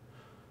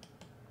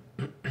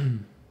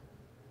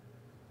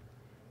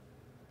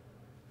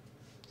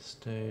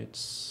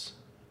 States.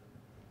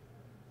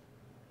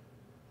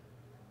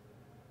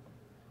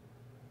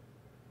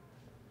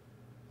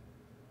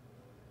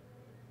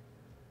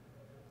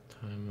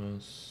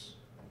 Timers.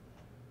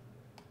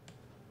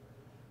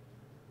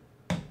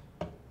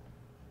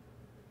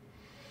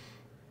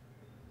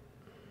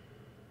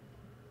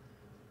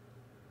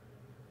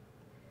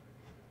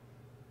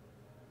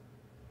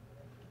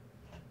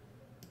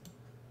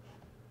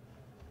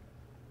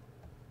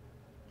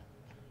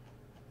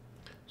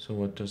 So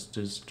what does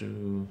this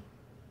do?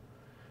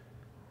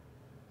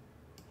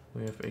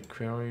 We have a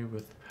query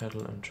with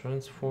pedal and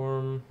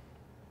transform.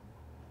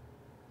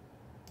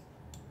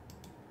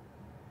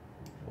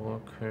 Or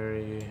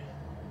query.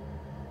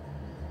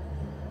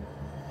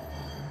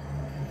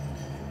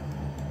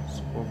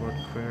 Scoreboard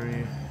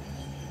query.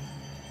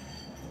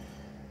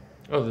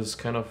 Oh, this is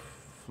kind of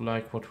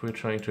like what we're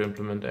trying to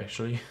implement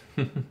actually.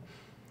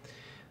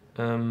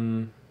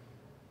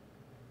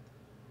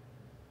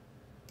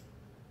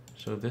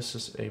 So this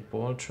is a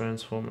ball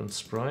transform and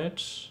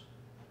sprite,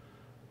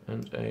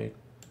 and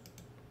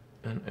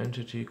an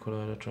entity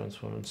collider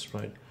transform and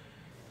sprite.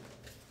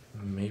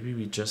 Maybe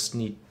we just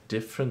need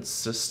different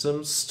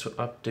systems to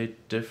update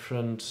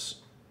different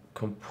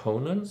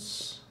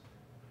components.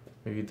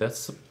 Maybe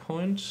that's the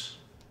point.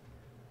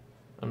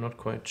 I'm not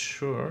quite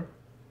sure.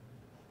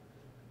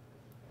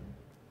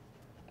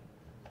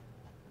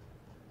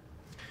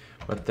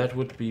 But that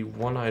would be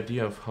one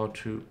idea of how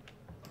to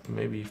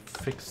maybe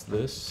fix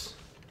this.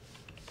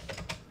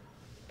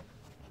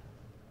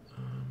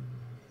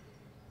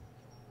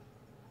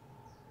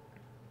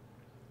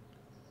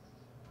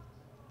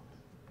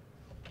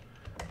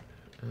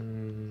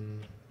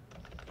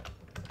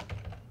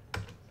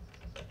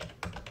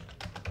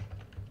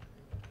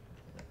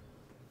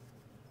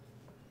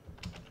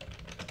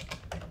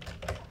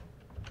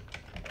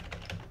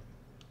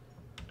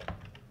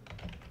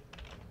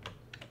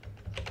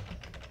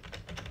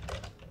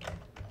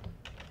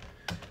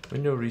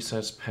 Window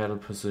resize pedal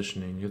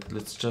positioning.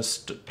 Let's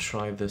just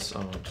try this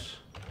out.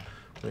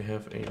 We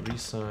have a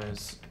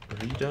resize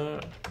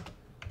reader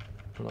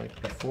like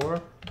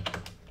before,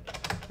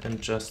 and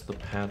just the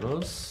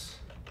pedals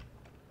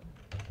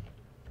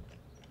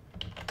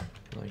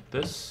like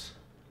this.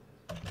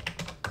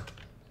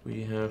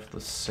 We have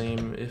the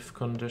same if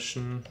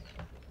condition,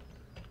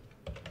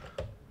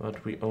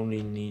 but we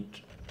only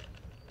need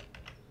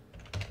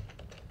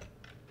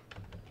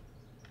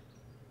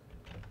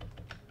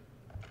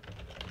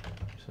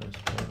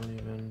pedal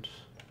event.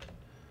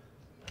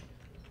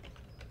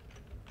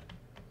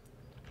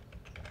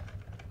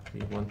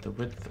 We want the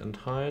width and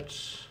height.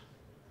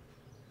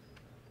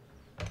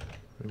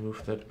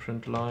 Remove that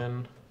print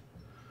line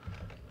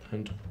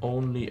and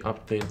only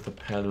update the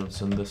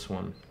pedals in this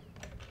one.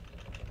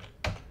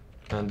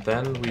 And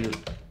then we'll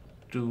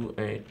do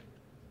a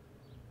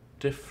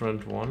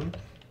different one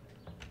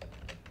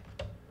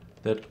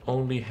that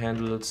only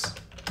handles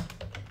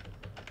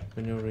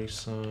window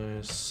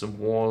resize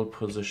wall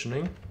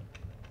positioning,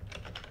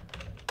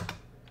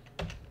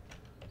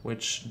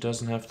 which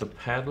doesn't have the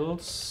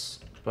pedals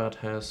but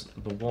has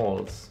the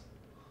walls.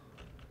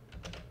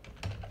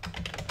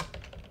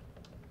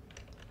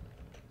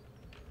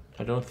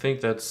 I don't think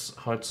that's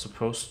how it's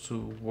supposed to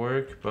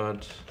work,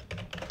 but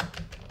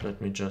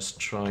let me just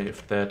try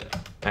if that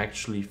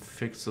actually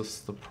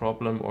fixes the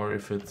problem or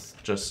if it's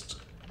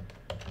just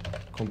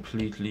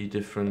completely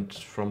different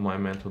from my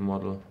mental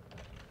model.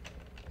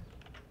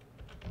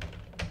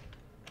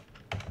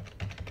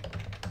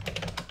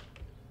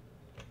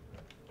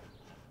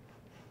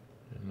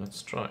 And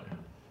let's try.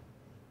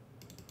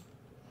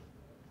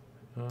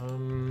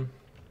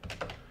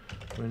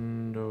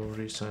 window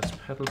resize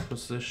pedal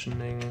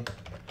positioning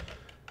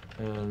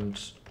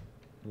and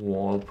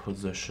wall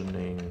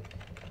positioning.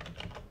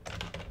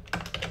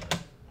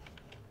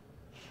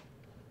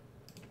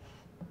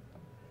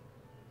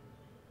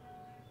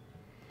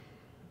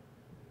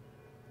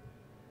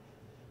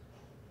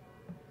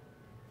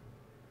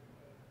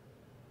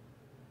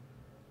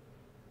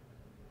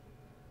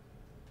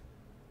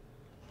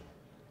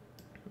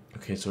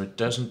 Okay, so it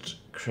doesn't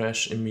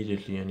crash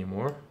immediately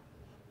anymore.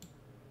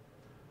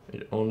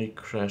 It only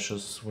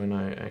crashes when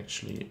I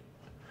actually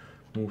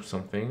move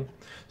something.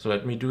 So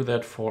let me do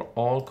that for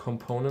all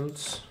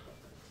components.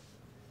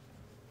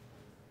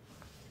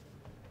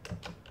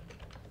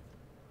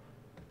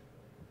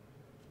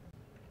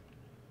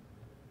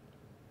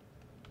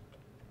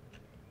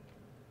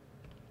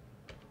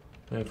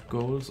 We have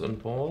goals and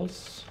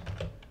balls.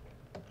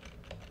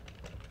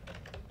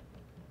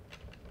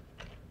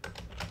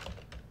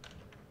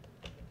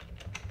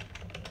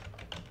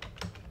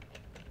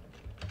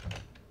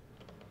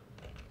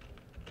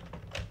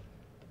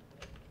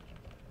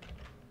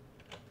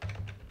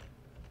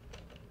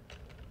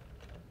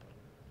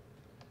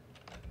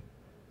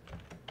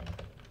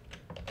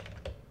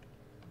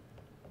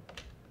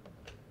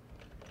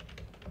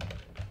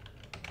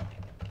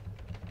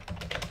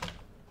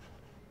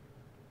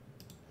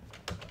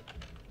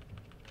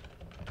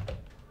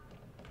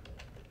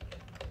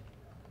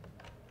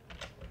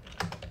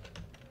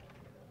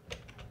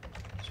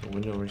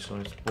 Window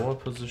resize ball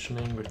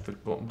positioning with the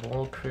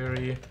ball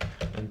query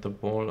and the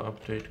ball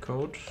update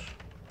code.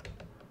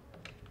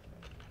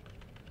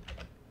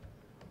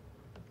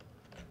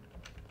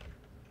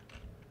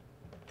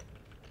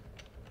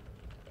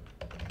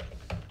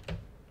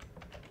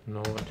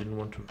 No, I didn't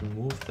want to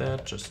remove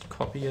that, just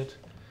copy it.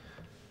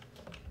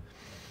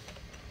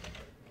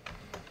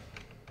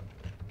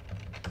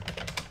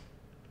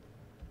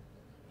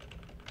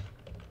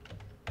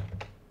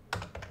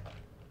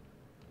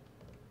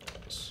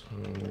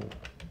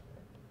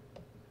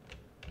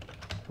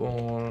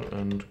 Ball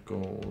and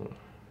goal.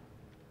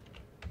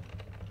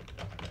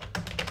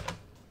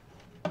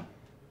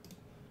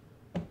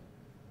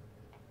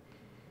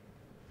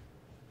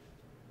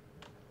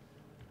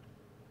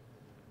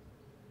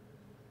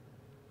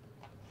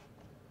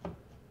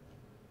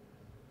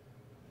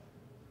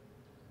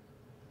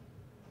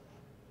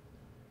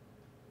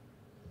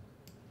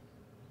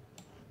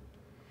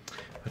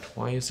 But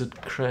why is it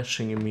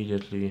crashing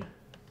immediately?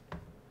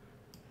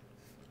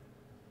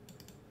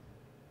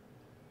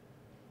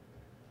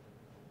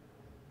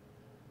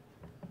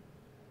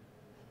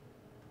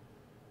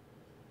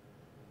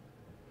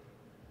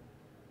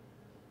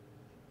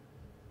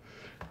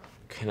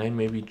 Can I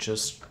maybe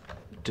just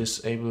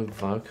disable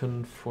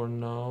Vulkan for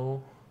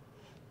now?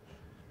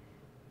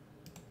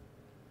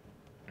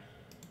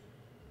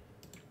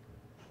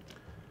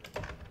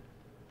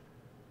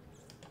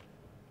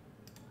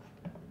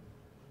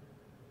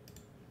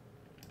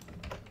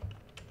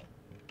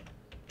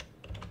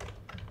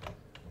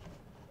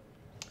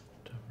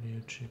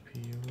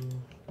 WGPU.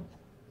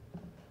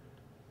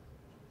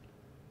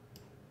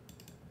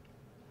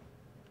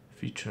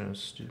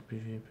 Features,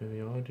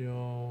 bevy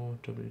audio,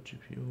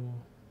 WGPU,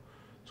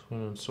 so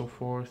on and so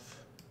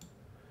forth.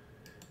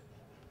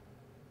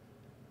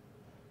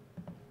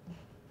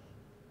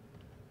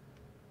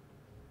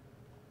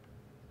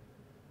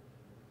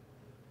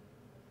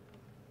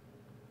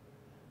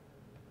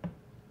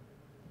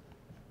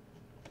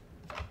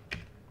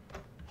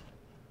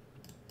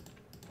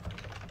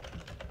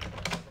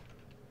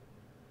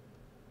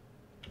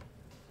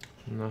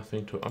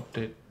 Nothing to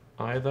update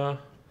either.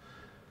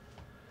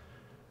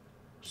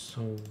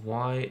 So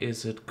why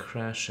is it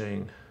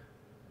crashing?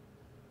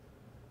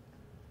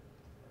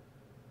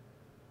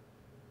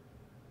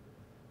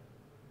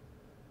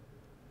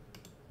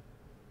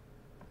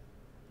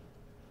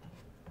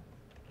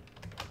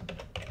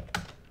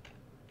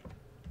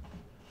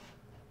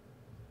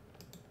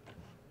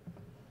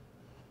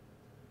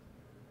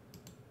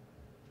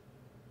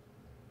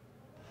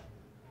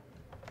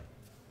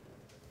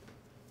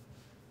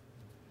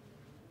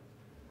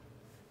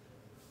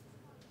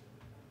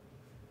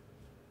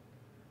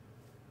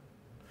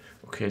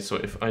 Okay, so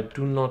if I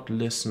do not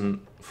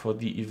listen for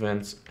the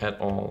events at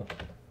all,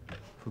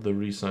 for the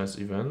resize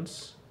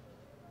events,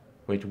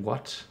 wait,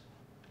 what?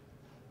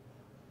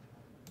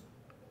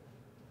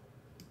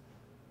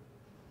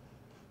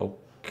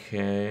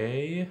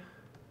 Okay.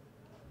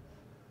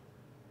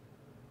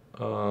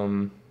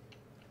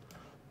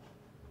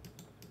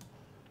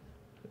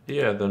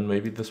 Yeah, then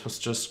maybe this was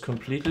just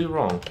completely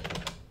wrong.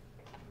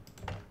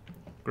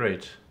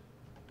 Great.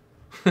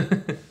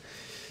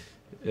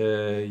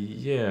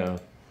 Yeah.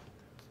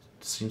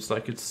 Seems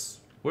like it's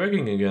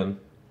working again.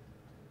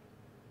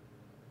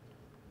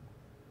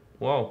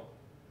 Wow.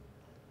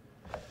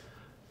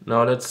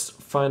 Now let's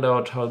find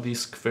out how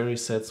these query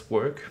sets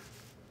work.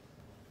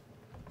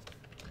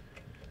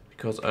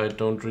 Because I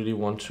don't really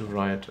want to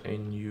write a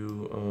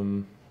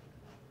new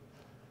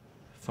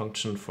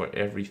function for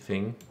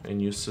everything, a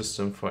new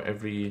system for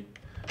every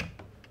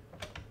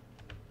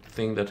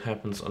thing that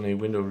happens on a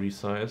window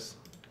resize.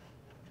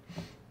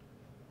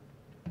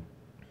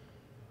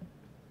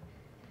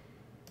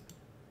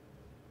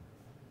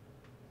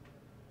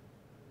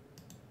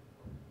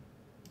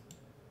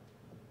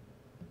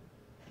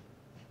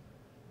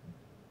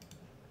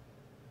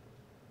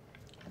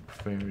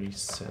 query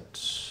set.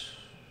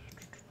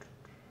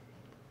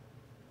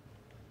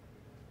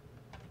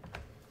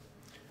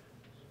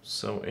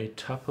 So a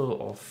tuple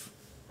of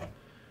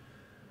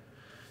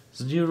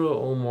 0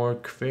 or more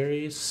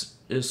queries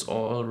is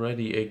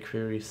already a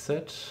query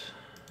set.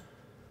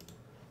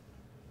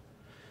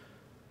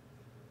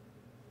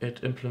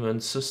 It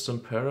implements system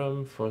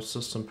param for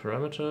system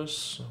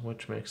parameters,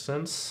 which makes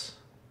sense.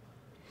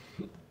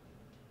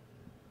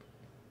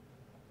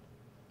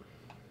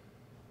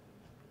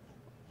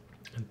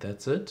 And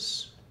that's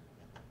it.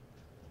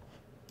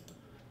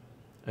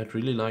 I'd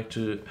really like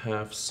to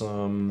have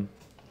some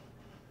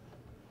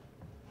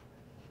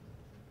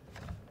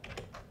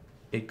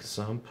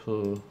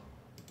example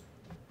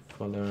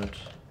for that.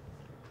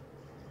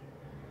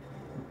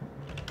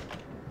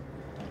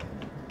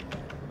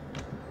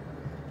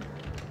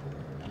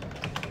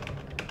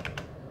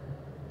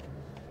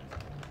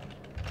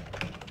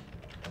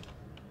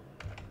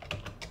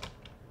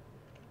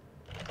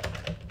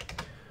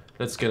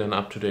 Let's get an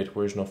up-to-date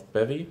version of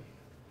bevy.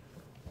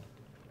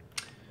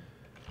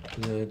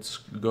 Let's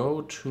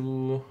go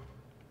to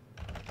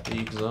the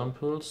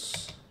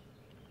examples,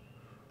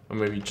 or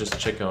maybe just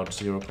check out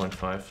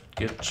 0.5.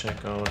 Git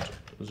checkout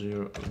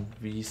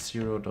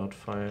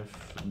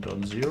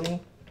v0.5.0,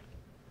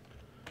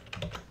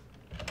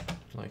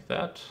 like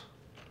that.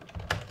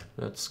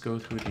 Let's go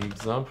through the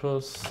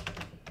examples.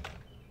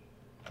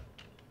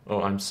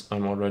 Oh, I'm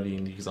already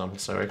in the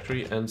examples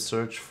directory, and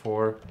search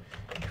for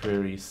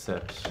query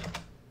set.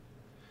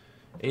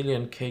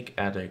 Alien cake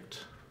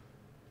addict.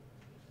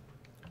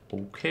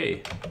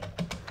 Okay,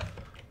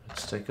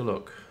 let's take a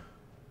look.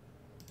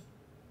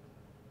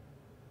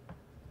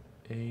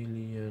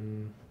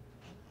 Alien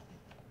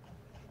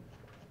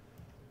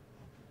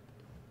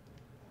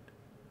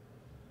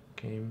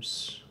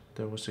games.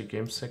 There was a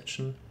game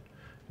section.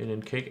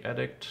 Alien cake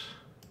addict.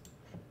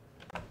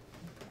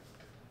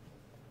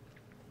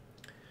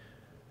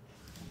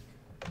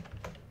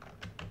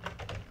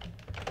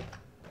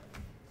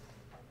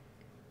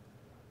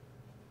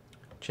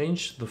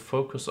 Change the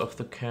focus of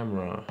the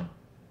camera.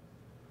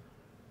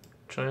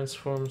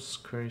 Transforms,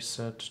 query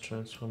set,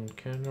 transform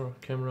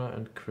camera,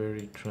 and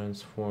query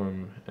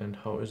transform. And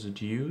how is it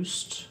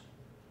used?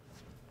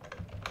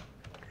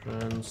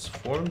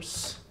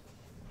 Transforms.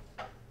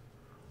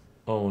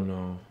 Oh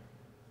no.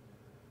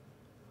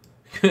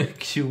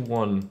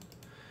 Q1.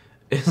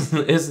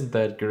 Isn't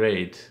that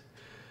great?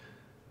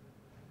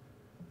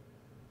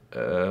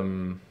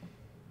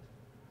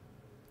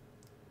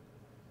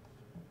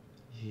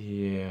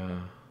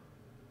 Yeah.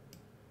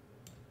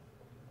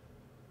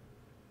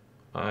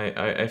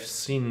 I've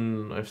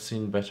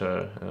seen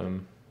better,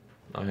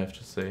 I have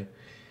to say.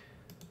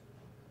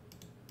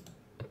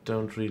 I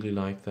don't really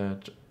like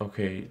that.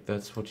 Okay,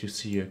 that's what you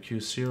see here.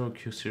 Q0,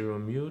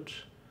 Q0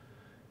 mute.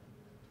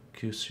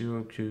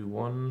 Q0,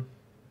 Q1.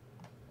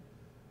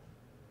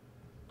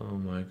 Oh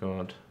my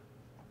god.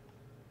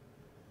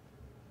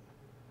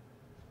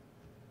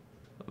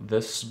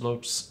 This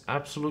looks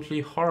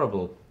absolutely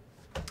horrible.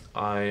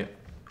 I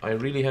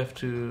really have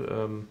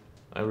to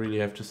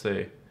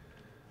say.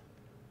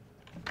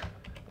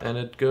 And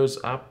it goes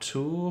up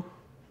to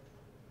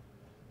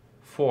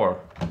 4.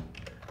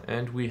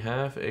 And we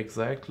have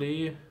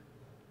exactly,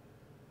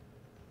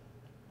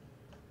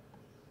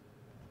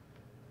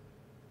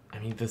 I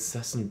mean, this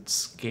doesn't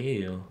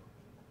scale.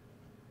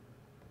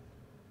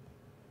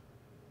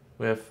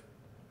 We have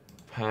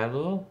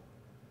paddle,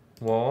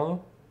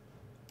 wall,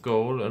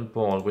 goal, and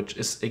ball, which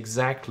is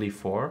exactly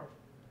 4.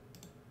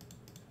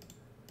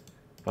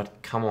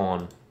 But come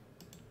on,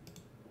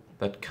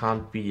 that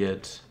can't be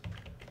it.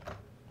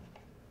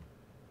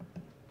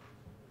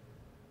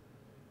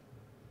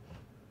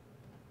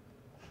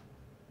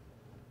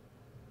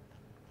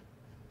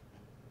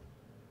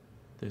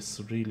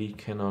 This really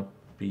cannot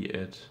be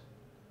it.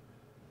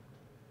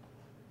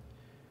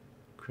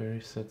 Query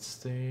set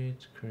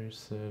state, query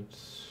set.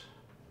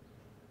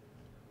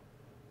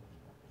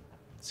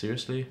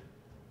 Seriously?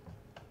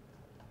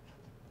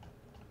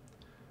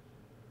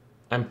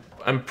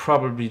 I'm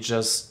probably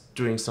just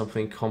doing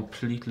something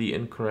completely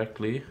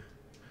incorrectly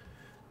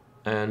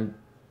and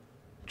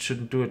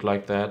shouldn't do it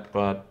like that,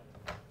 but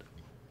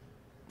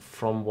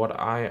from what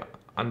I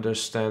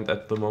understand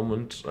at the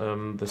moment,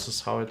 this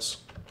is how it's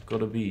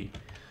gonna be.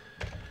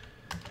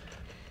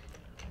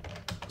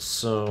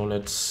 So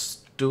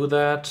let's do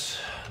that.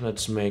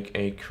 Let's make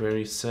a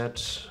query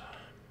set.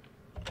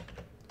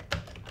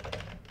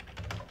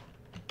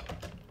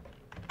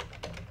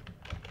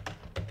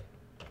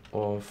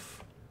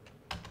 Of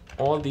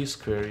all these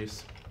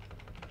queries.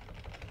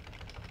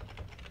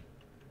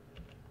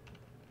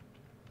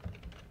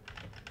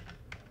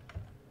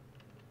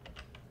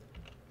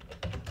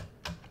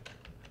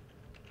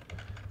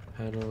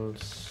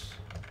 Paddles.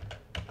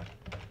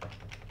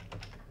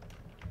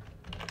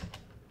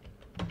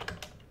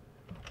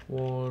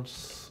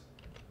 Walls.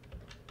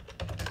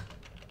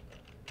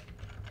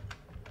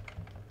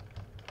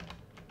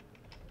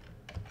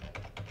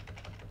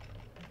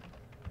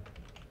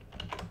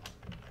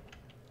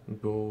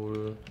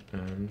 Goal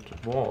and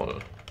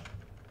wall.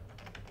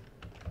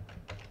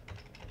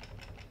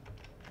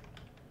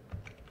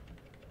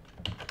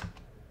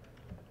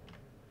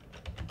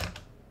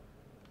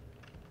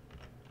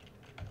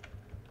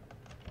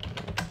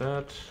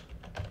 that.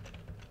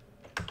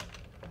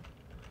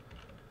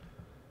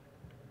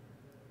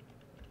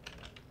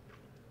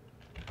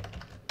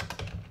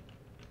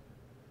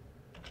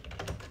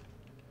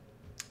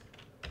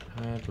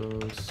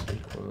 Handles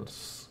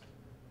equals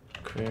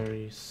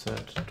query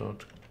set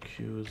dot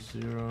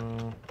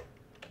q0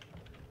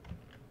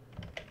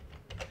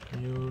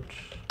 mute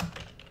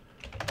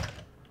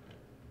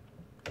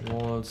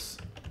walls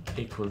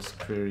equals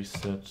query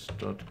set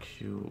dot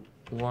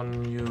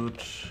q1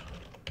 mute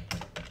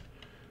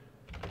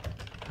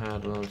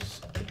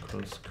handles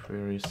equals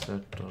query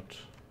set dot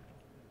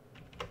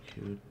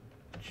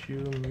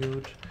q2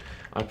 mute.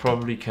 I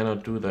probably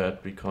cannot do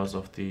that because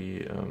of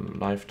the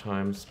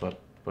lifetimes, but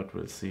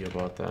we'll see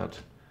about that.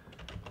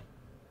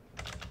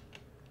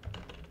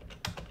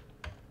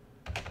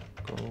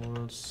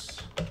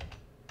 Goals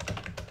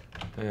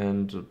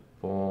and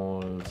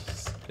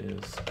balls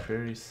is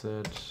query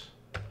set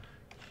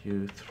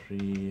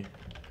q3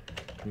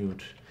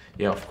 mute.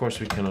 Yeah, of course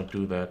we cannot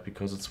do that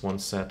because it's one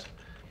set,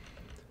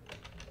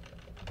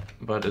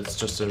 but it's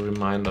just a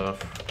reminder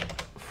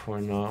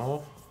for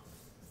now.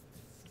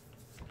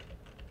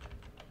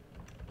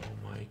 Oh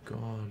my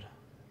god.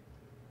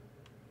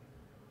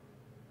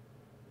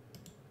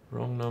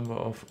 Wrong number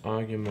of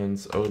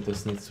arguments. Oh,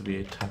 this needs to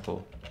be a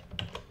tuple.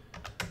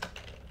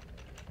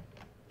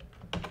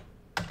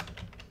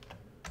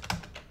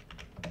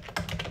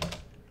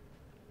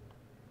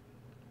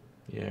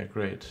 Yeah,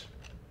 great.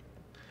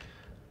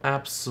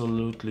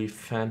 Absolutely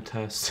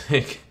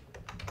fantastic.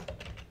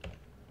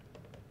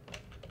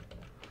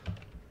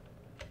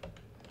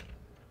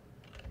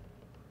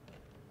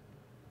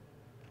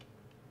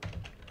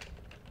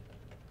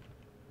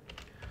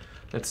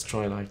 Let's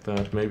try like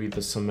that. Maybe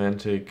the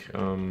semantic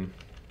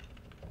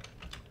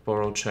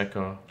borrow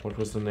checker. What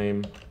was the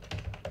name?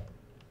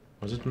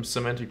 Was it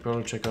semantic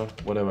borrow checker?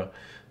 Whatever.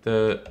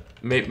 The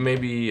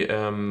maybe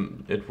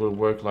it will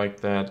work like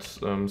that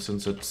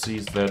since it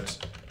sees that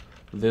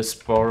this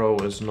borrow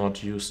is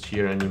not used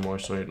here anymore,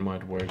 so it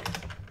might work.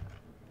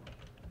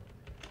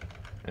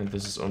 And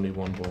this is only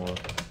one ball.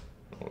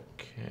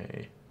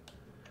 Okay.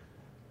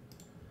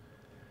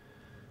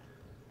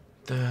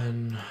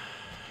 Then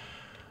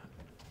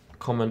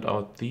comment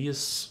out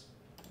these.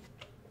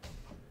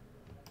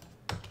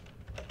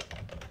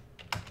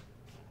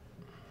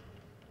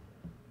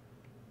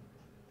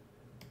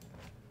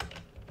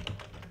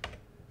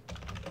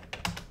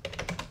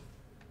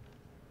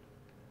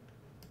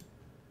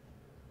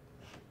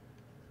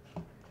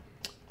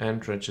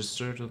 And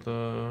register to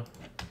the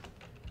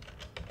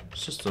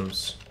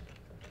systems.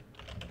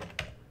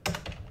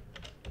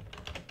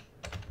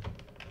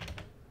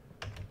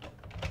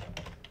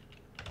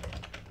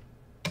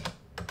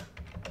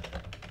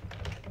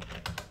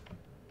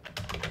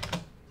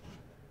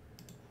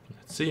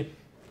 Let's see.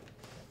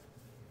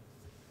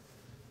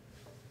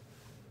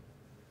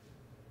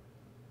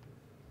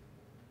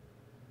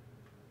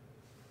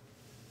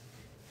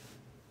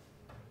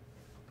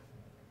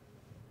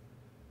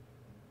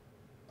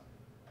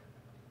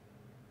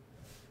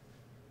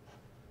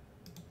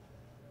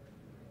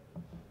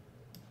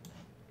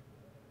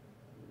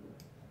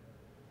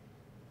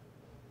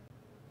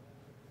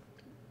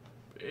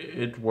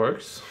 It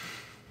works.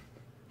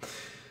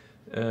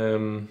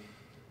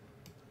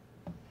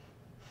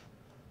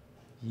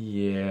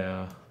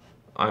 Yeah,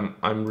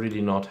 I'm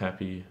really not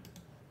happy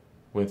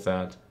with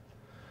that,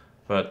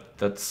 but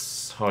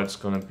that's how it's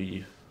gonna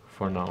be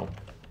for now.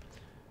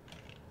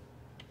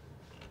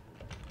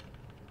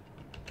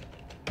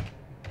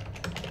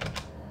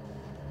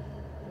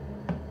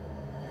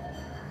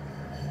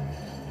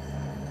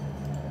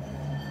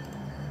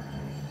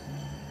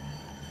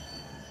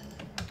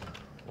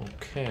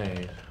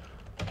 Okay,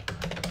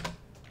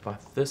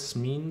 but this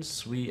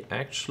means we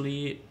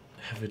actually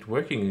have it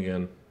working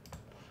again.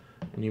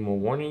 Any more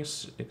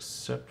warnings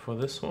except for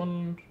this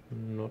one?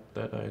 Not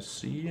that I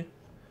see.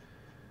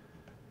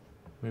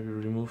 Maybe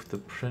remove the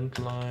print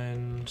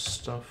line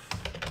stuff.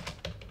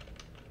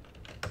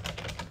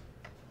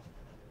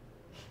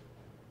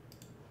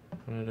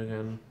 Run it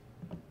again.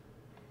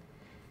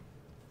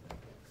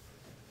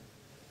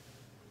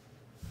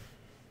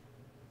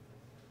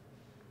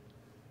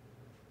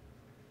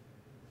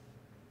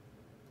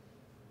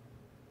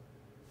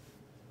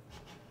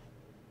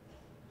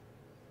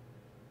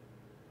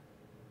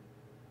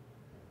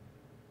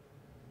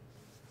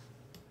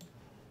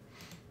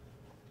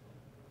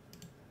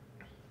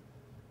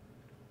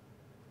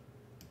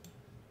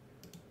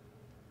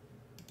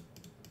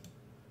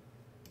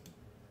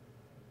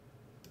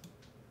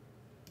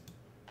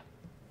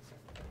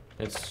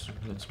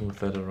 Let's move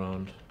that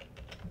around.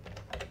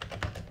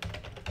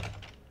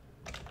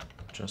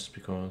 Just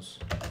because.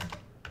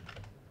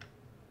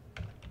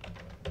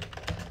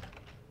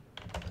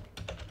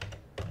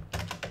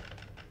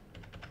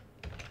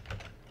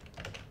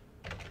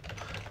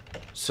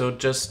 So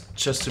just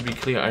to be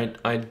clear,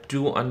 I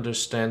do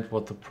understand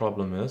what the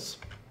problem is.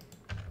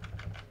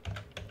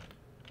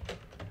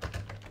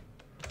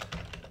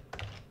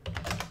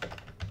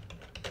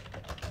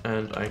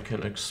 And I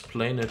can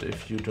explain it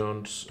if you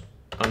don't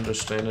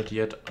understand it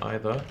yet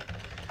either.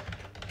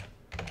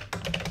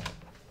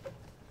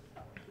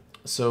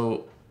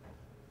 So,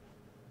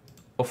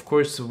 of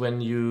course,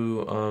 when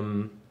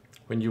you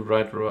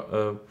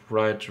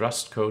write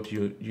Rust code,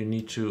 you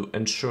need to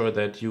ensure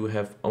that you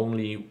have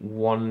only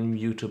one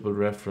mutable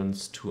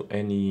reference to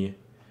any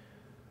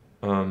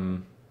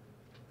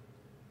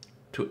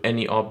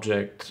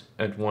object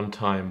at one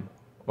time,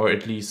 or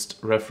at least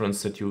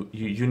reference that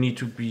you need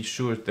to be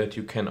sure that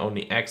you can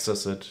only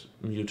access it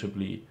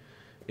mutably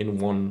in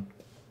one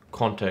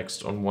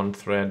context on one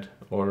thread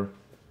or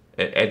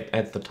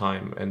at the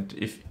time. And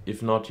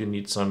if not, you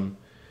need some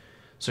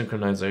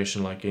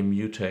synchronization like a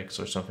mutex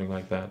or something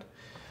like that.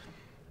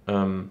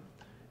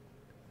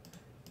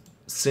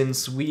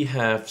 Since we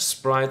have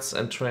sprites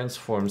and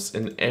transforms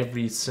in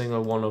every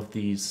single one of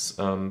these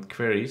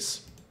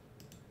queries,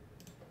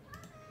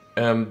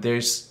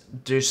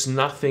 there's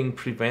nothing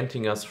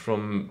preventing us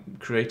from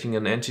creating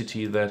an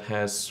entity that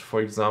has,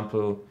 for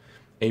example,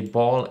 a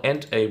ball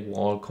and a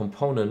wall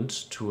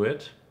component to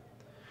it,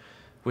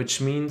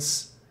 which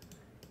means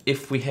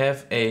if we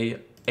have a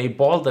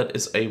ball that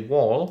is a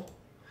wall,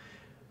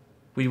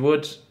 we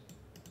would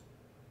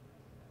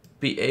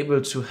be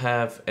able to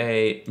have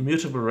a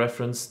mutable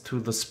reference to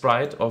the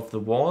sprite of the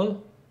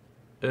wall,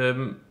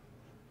 and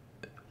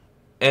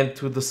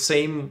to the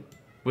same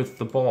with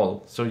the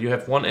ball. So you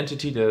have one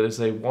entity that is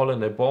a wall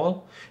and a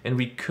ball, and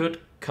we could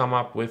come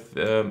up with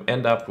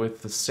end up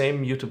with the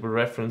same mutable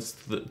reference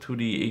to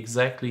the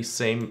exactly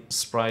same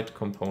sprite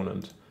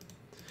component,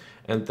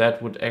 and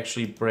that would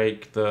actually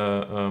break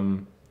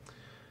the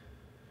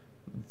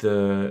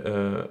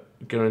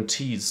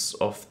guarantees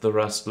of the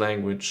Rust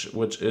language,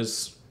 which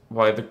is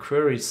why the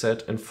query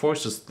set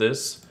enforces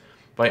this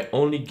by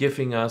only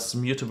giving us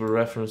mutable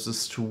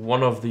references to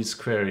one of these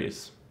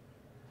queries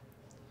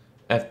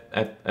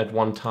at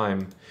one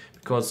time.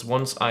 Because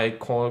once I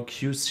call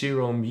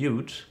q0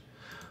 mute,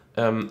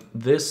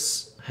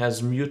 this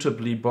has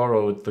mutably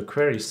borrowed the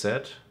query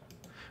set,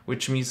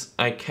 which means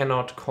I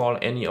cannot call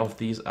any of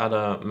these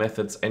other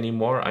methods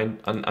anymore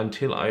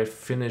until I've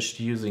finished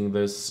using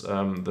this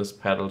this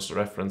paddles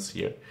reference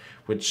here,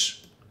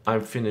 which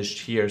I'm finished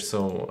here,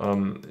 so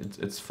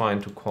it's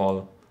fine to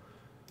call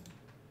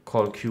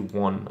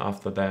q1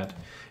 after that.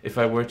 If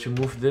I were to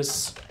move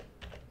this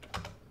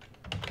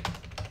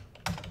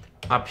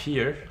up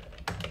here,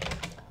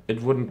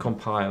 it wouldn't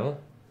compile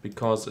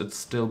because it's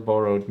still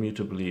borrowed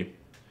mutably.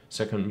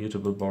 Second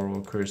mutable borrow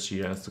occurs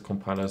here, as the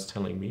compiler is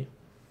telling me.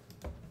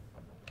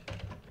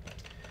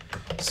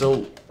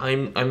 So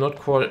I'm not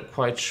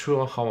quite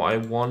sure how I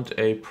want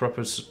a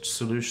proper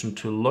solution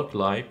to look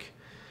like,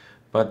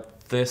 but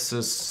this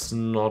is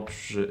not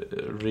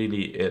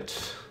really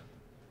it.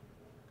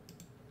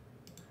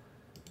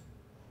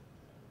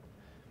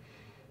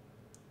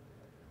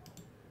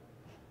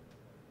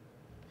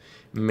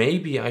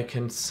 Maybe I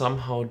can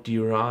somehow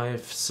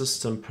derive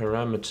system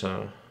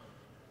parameter.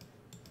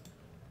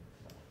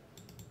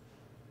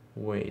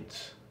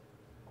 Wait.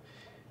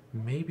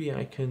 Maybe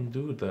I can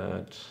do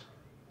that.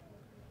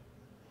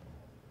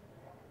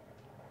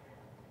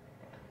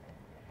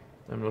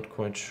 I'm not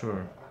quite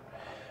sure.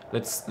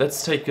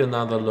 Let's take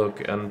another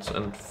look and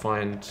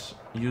find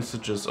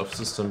usages of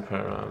system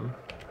param.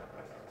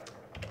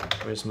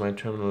 Where's my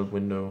terminal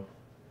window?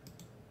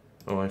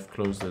 Oh, I've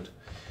closed it.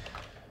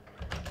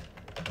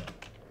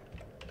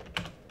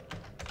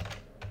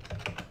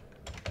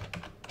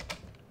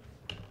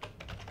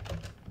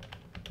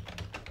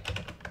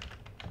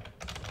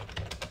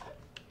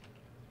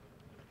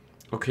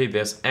 Okay,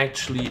 there's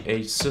actually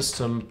a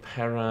system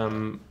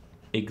param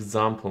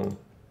example.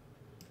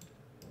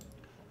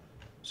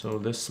 So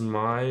this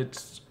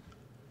might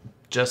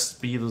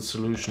just be the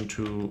solution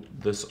to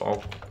this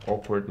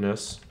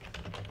awkwardness.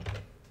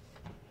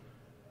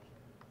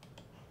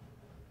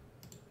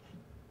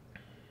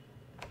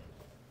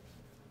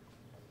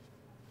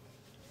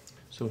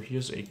 So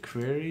here's a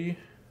query.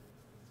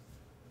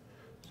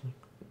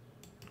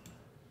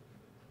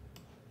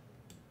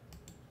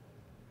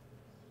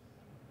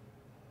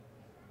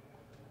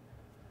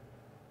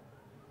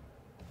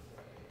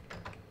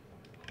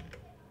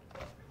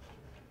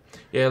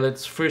 Yeah,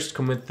 let's first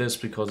commit this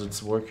because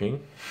it's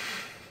working.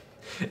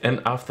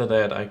 And after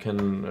that I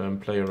can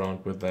play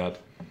around with that.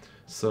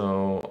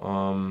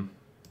 So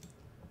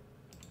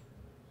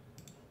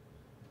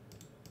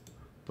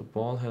the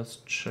ball has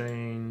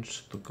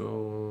changed, the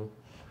goal.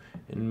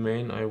 In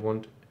main I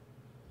want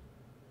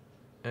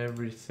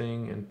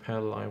everything, in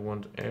paddle I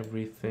want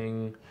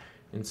everything,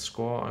 in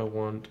score I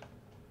want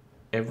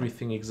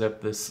everything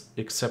except this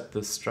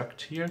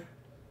struct here.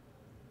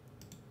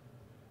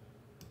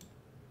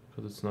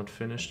 Because it's not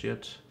finished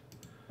yet.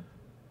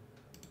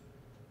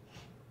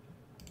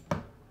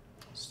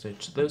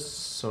 Stage this,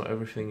 so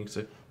everything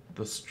except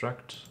the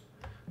struct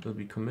will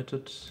be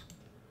committed.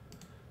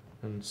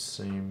 And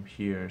same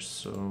here,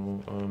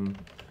 so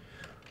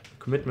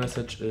commit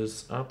message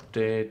is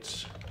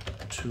update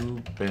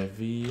to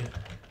bevy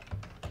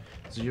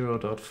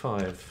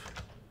 0.5.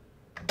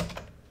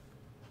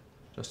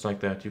 Just like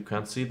that. You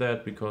can't see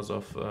that because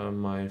of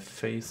my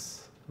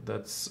face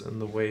that's in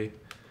the way.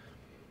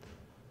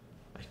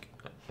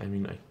 I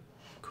mean, I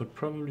could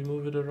probably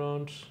move it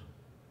around.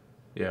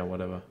 Yeah,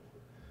 whatever.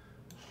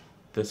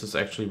 This is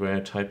actually where I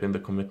type in the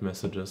commit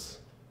messages.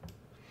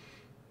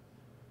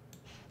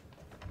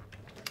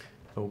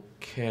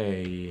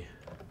 Okay.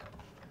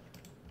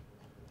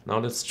 Now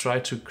let's try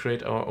to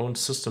create our own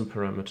system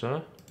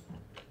parameter.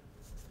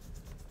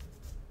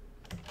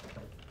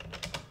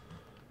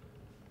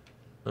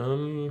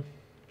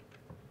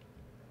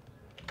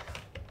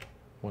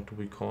 What do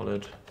we call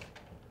it?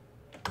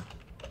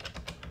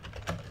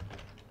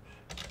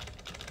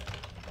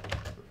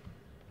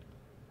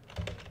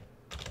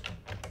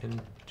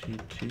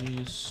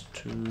 Entities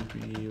to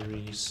be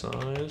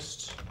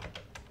resized.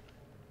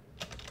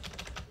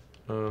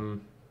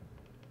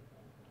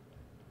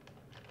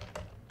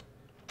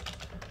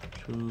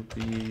 To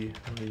be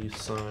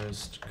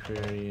resized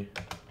query.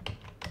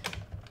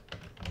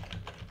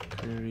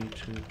 Query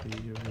to be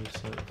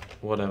resized.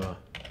 Whatever.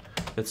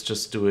 Let's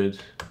just do it.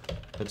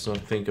 Let's not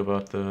think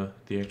about the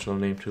actual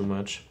name too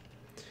much.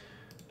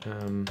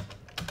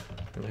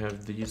 We'll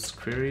have these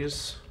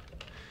queries.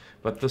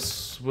 But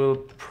this will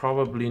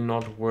probably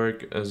not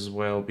work as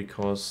well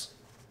because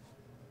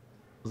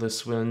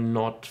this will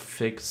not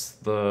fix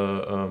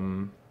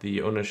the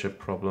ownership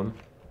problem.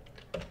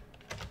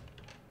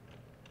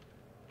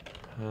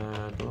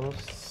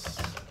 Paddles,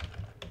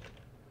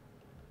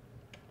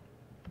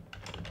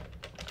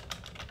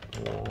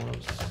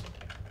 walls,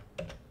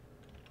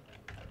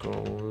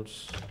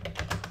 goals,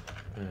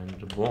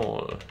 and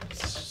wall,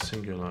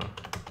 singular.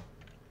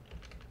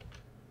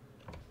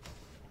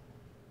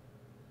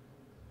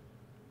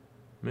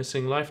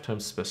 Missing lifetime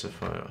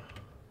specifier.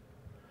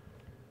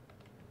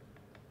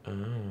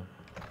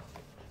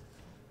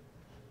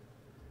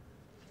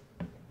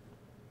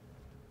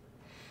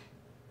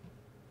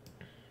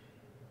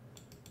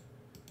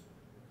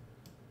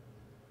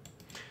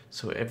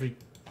 So every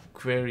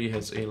query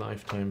has a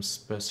lifetime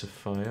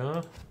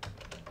specifier.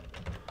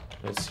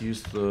 Let's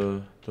use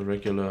the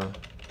regular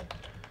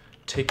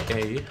tick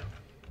A.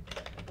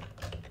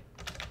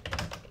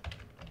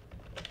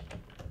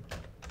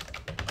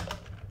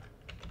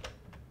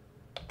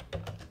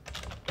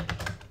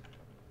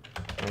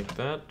 Like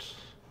that.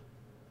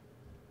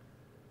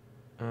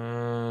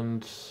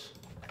 And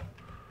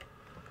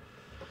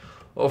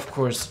of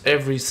course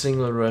every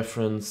single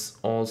reference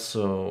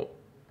also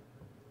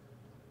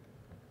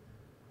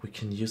we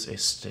can use a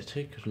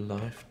static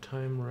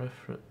lifetime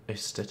reference, a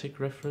static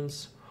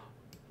reference.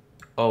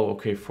 Oh,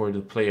 okay, for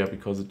the player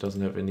because it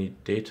doesn't have any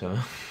data.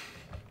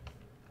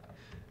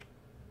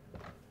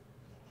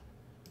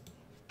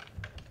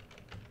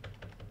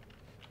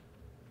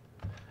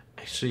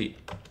 Actually,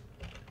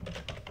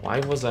 why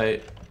was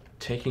I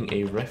taking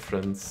a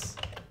reference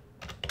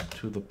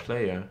to the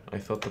player? I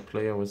thought the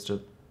player was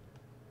just...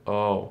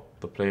 Oh,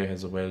 the player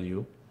has a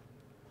value.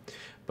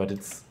 But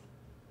it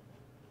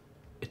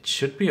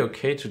should be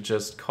okay to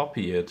just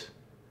copy it.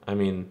 I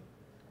mean...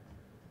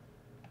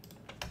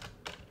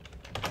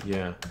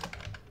 Yeah.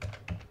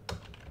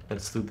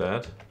 Let's do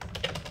that.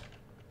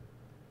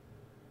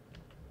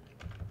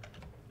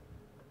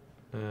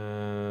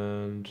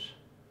 And...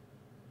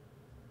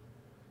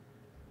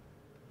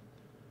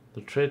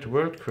 the trait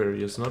word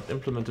query is not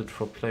implemented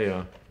for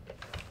player.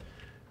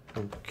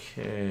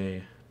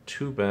 Okay,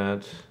 too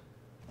bad.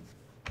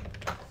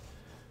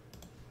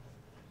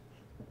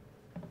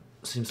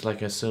 Seems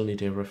like I still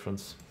need a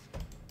reference.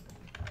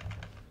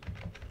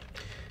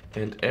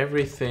 And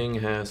everything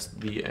has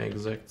the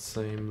exact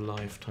same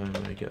lifetime,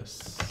 I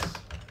guess.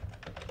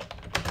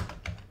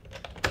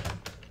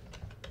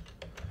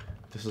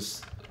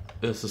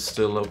 This is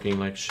still looking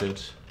like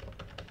shit.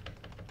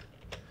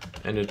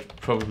 And it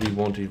probably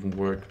won't even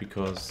work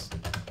because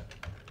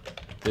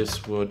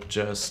this would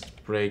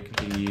just break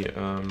the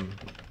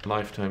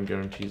lifetime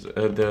guarantees,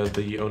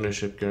 the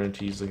ownership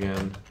guarantees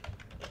again.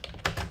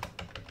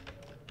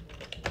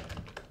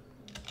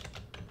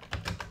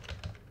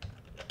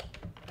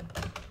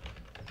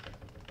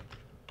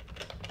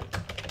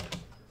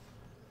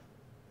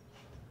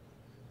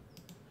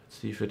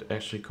 See if it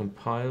actually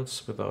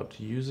compiles without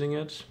using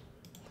it.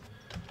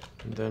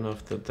 And then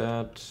after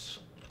that,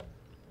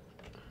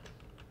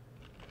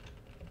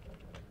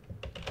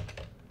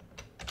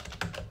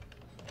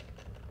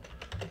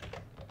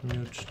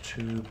 mute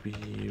to be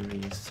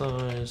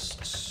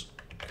resized,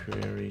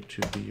 query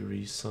to be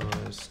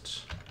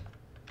resized.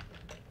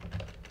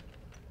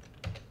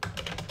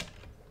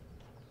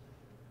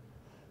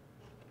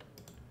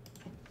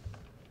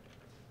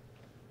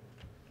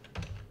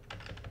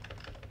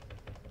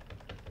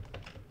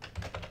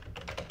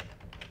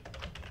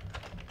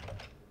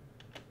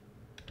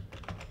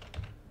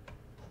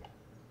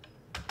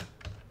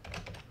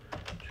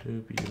 To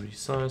be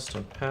resized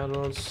on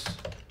panels.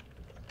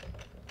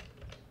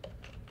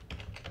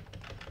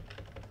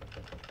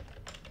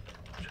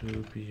 To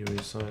be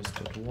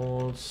resized at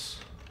walls.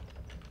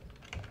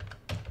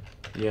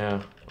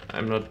 Yeah,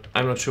 I'm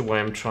not sure why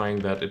I'm trying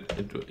that.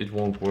 It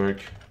won't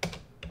work.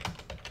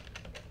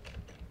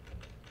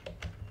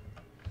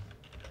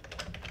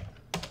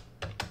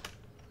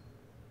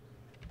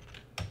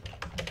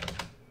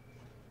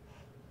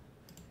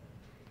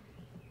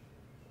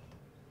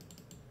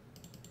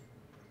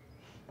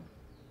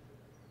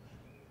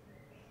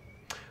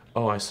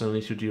 Oh, I still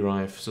need to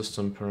derive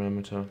system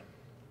parameter.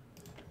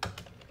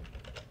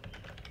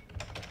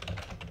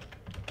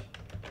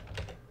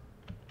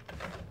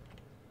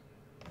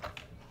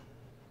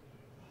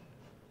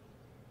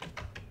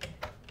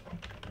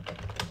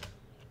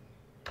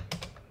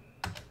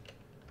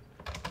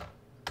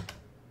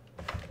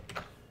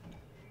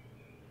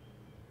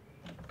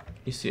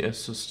 ECS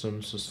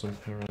system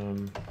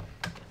param.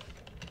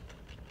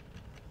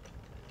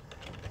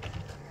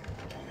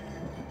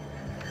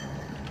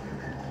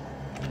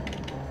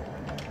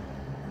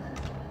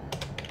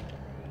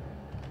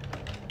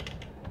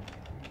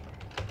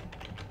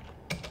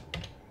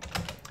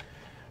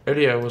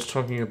 Earlier I was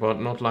talking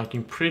about not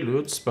liking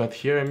preludes, but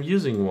here I'm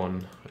using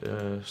one.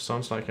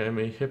 Sounds like I'm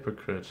a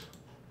hypocrite.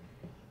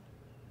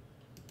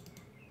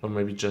 Or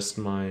maybe just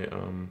my...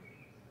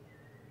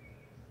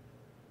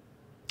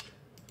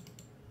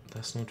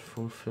 does not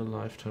fulfill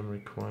lifetime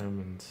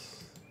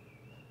requirements.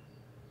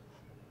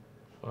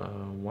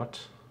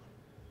 What?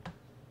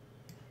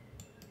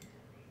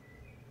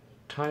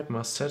 Type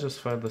must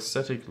satisfy the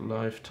static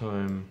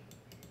lifetime.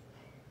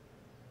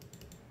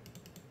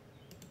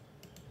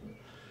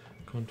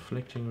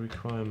 Conflicting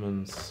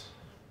requirements.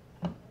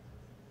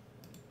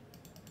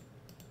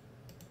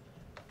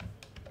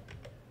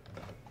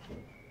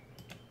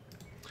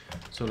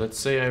 So let's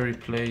say I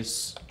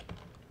replace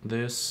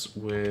this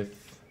with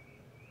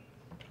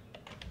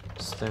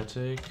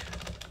static.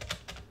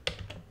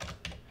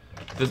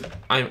 This,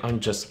 I'm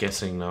just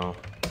guessing now.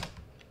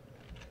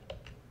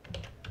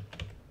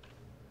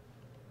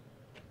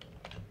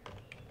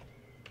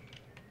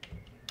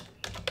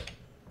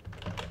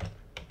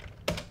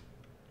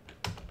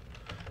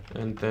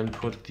 And then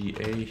put the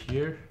A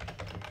here.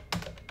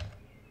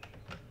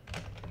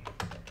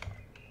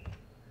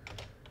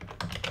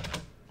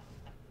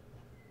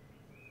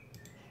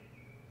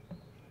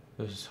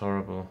 This is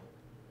horrible.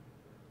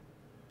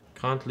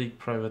 Can't leak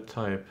private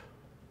type.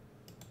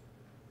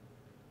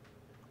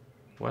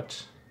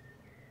 What?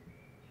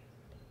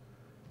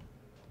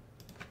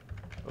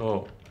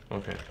 Oh,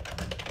 okay.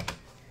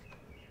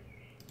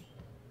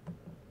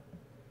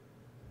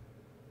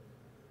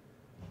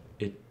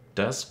 It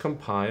does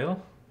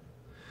compile,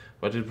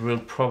 but it will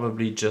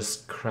probably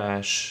just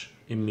crash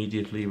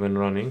immediately when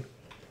running.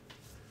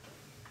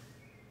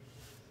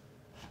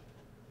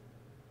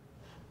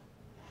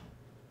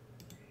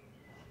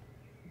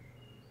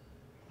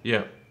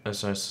 Yeah,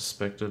 as I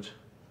suspected.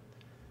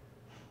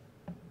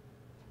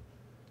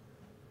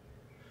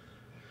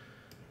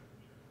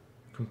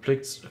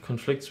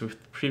 Conflicts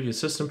with previous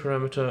system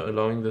parameter.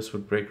 Allowing this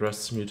would break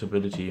Rust's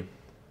mutability.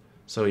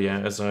 So yeah,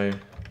 as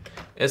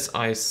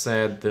I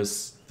said,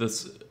 this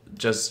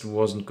just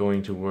wasn't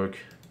going to work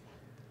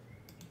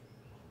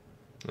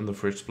in the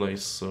first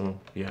place. So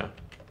yeah.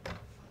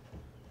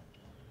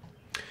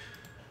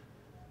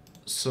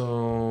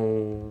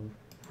 So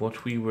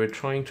what we were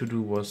trying to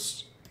do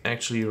was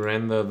actually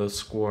render the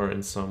score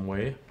in some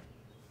way.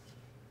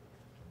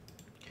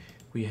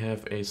 We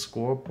have a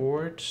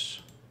scoreboard.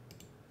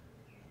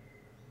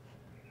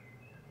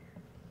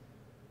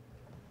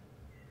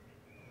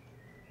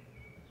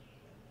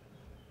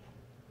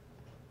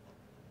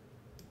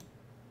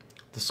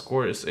 The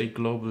score is a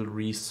global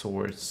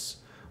resource.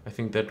 I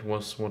think that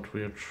was what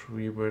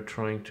we were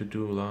trying to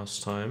do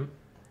last time.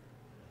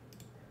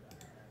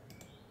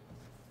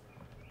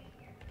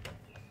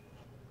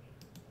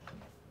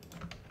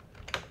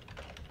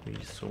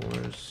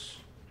 Resource.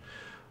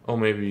 Oh,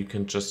 maybe you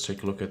can just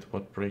take a look at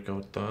what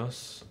breakout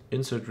does.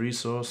 Insert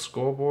resource,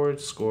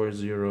 scoreboard, score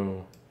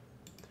 0.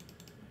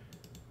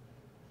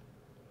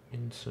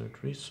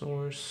 Insert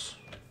resource.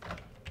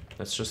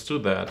 Let's just do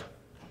that.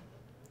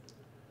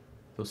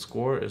 The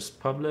score is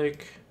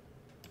public.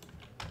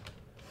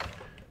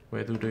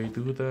 Where do they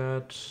do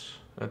that?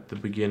 At the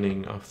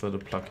beginning, after the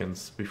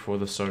plugins, before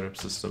the startup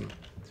system.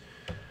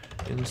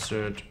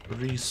 Insert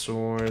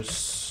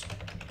resource,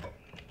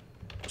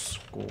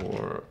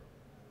 score.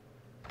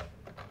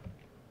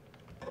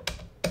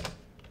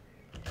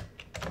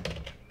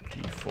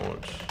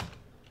 Default.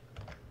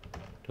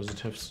 Does it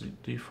have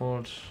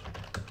default?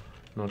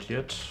 Not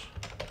yet.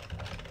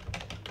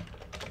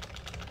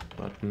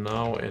 But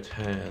now it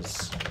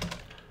has.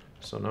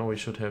 So now we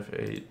should have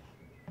a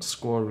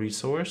score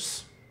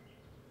resource.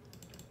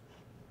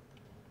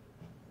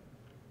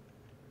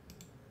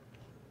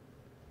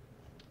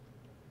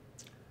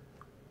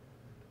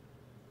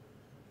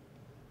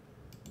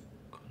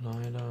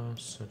 Collider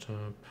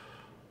setup.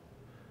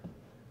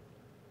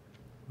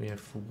 We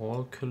have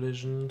wall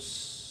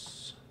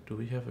collisions. Do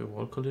we have a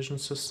wall collision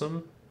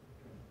system?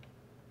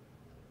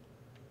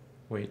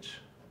 Wait.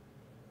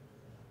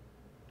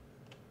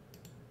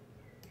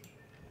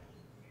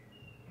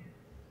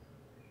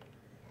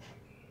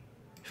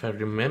 If I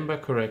remember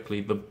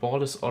correctly, the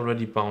ball is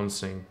already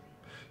bouncing.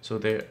 So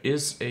there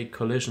is a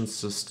collision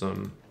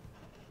system.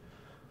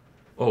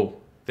 Oh,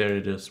 there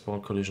it is,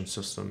 ball collision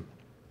system.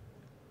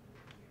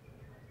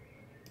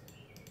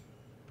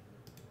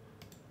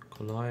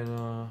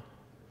 Collider.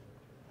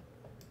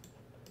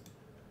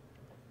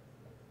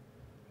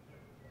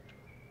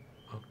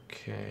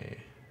 Okay.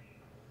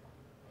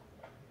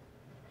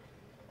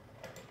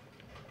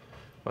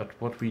 But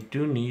what we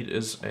do need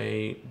is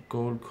a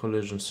goal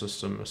collision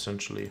system,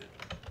 essentially.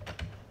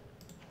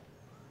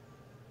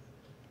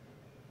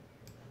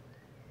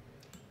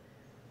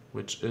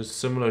 Which is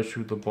similar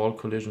to the ball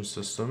collision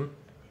system.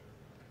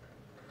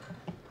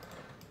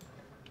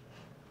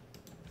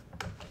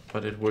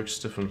 But it works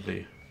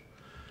differently.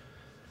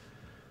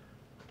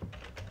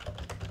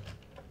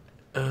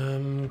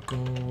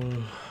 Goal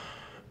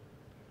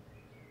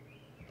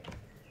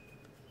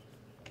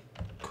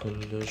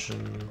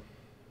collision.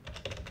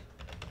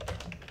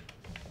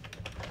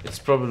 It's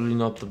probably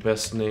not the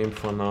best name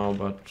for now,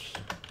 but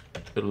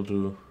it'll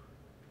do.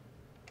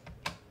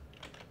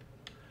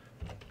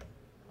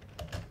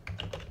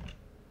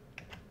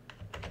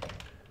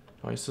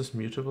 Why is this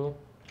mutable?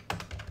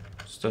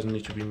 This doesn't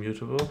need to be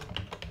mutable.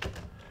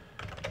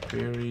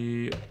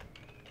 Query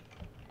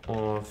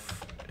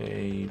of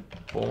a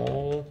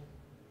ball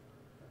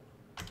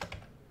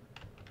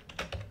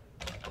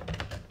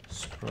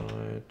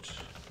sprite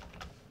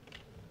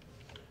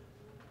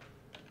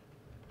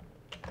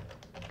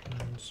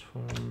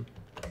transform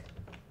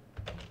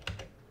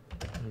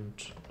and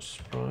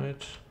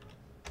sprite.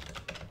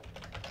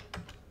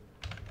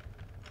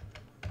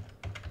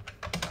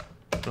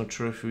 Not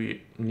sure if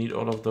we need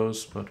all of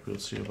those, but we'll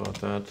see about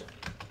that.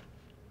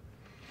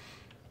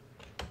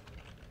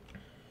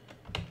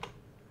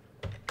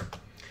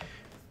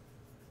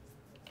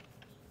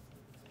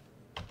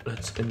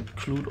 Let's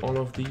include all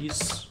of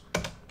these.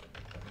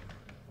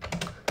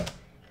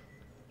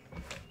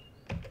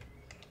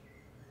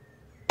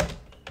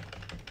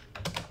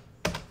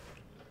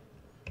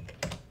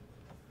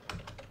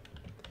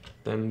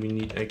 Then we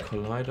need a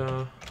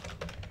collider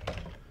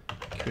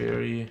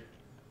query.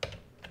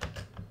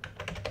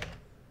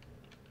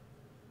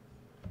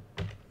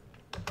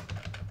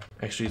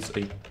 Actually, it's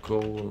a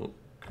goal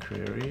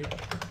query,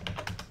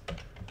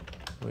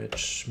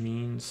 which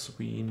means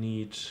we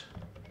need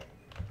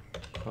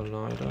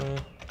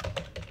collider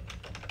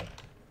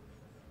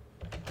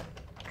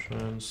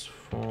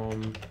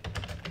transform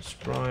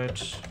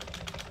sprite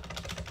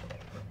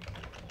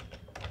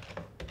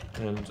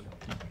and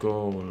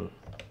goal.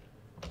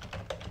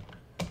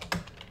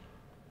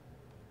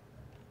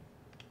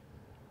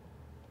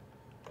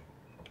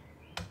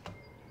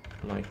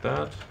 Like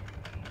that.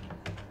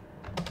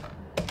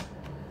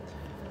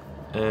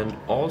 And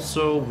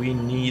also we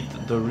need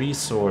the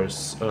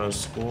resource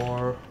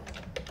score.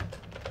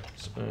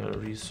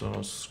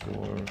 Resource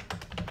score.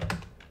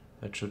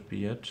 That should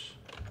be it.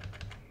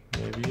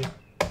 Maybe.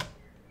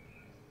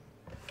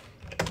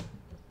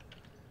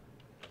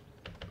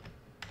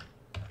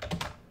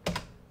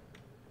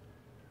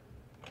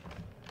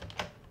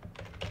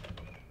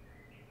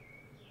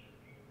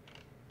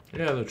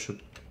 Yeah, that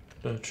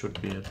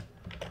should be it.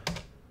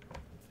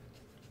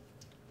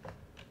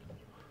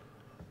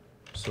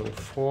 So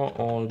for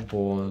all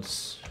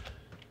balls,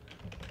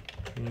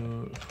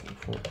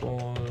 for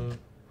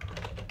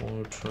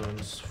ball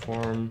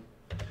transform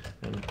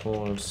and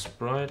ball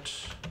sprite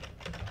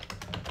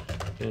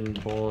in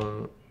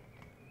ball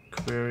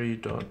query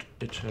dot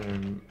iter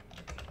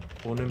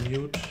ohne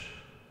mute,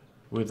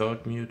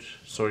 without mute.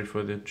 Sorry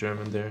for the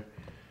German there.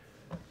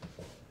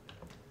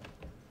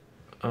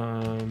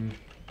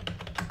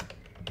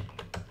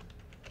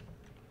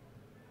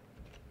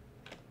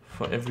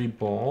 For every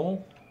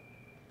ball,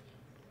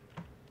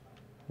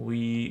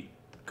 we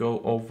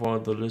go over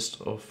the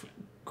list of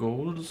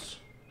goals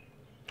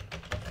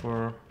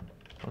for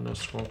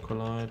underscore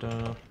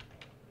collider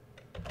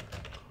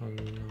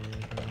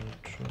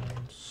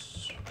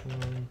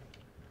transform.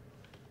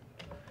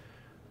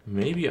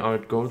 Maybe our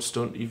goals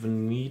don't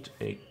even need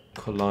a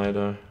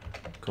collider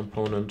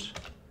component.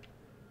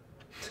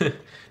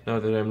 Now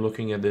that I'm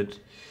looking at it.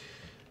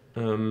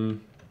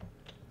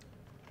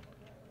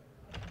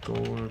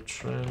 Goal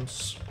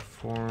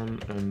transform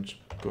and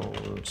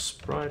goal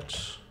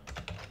sprite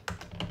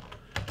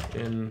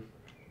in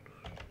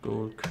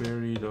goal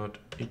query dot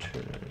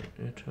iter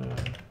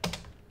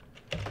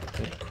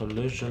that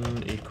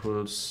collision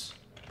equals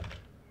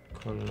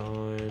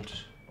collide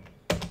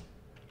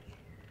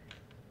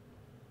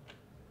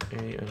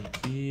A and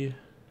B.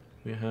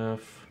 We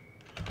have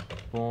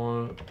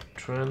ball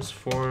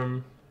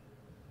transform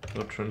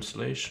dot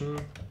translation.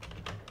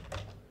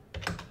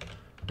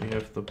 We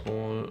have the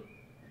ball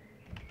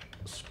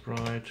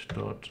sprite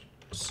dot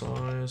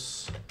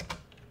size.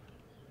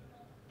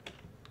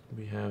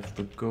 We have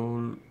the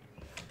goal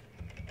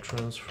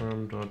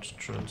transform dot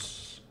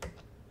translation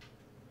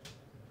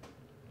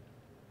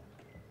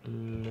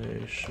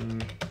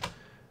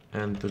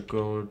and the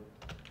goal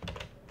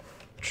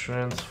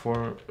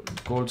transform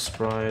goal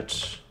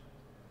sprite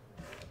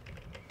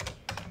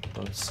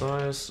dot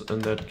size,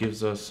 and that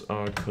gives us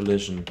our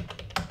collision.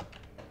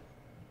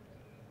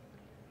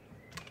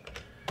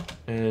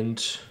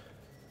 And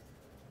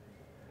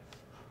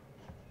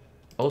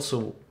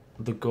also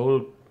the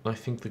goal, I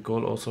think the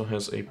goal also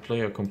has a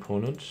player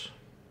component.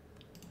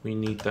 We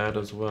need that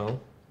as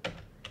well.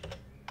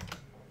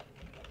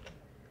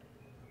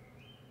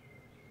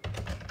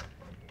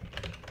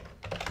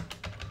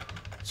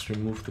 Let's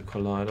remove the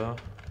collider.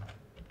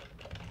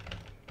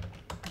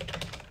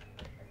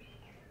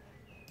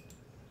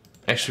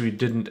 Actually,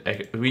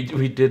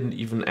 we didn't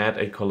even add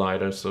a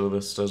collider, so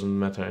this doesn't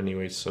matter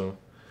anyway. So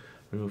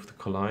remove the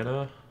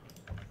collider.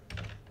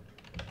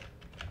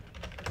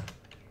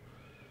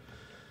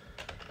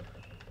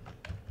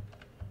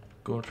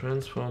 Goal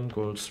transform,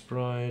 goal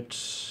sprite,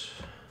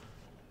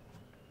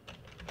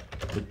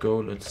 the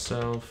goal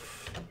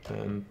itself,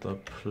 and the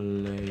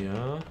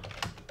player.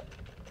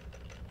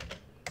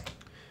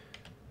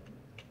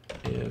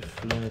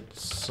 If let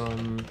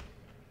some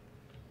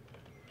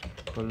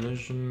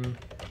collision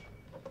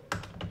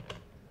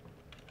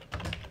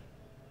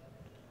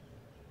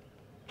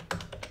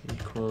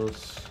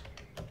equals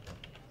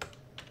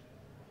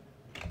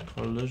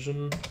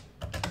collision,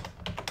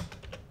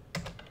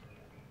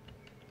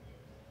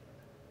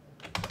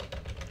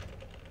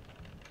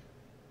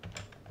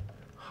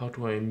 how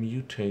do I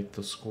mutate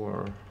the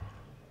score?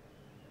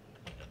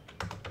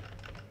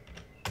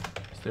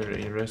 Is there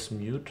a res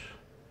mute?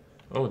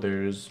 Oh,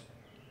 there is.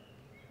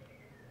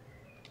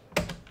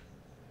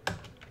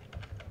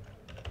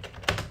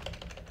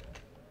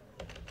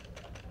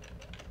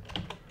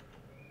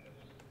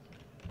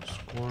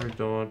 Score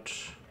dot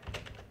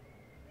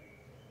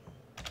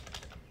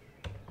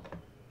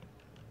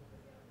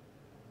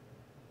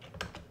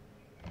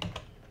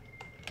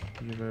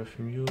deref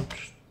mute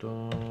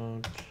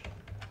dot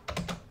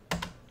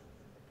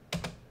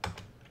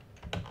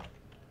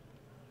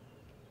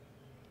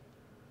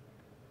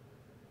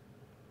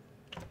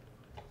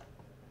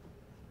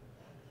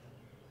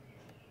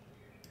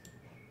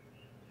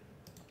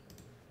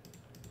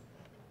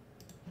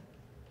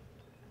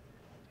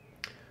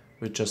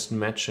we're just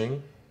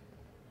matching.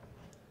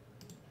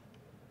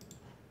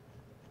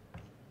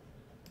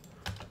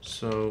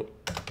 So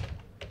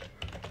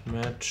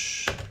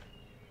match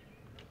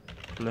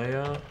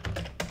player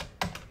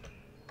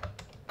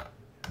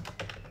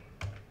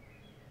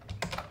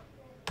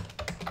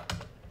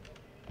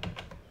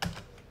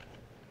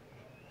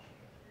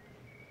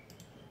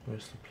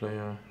where's the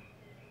player?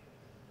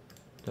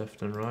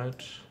 Left and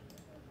right.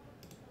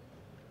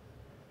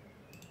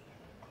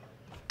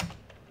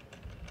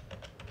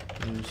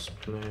 Use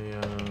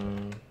player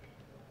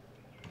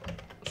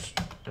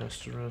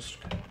asterisk.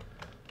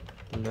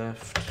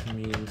 Left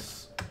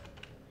means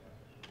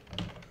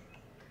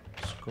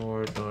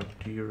score dot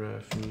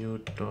deref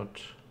mute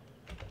dot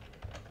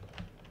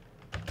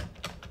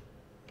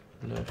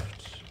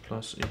left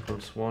plus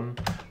equals 1.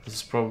 This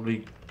is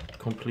probably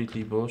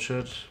completely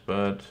bullshit,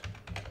 but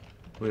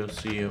we'll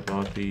see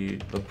about the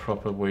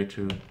proper way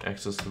to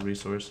access the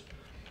resource.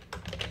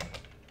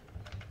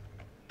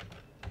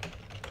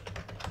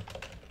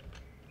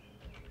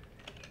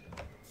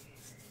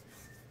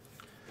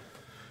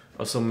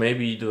 Also,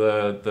 maybe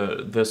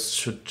this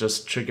should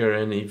just trigger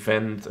an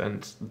event,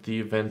 and the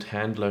event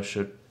handler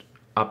should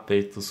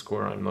update the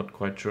score. I'm not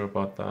quite sure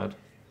about that.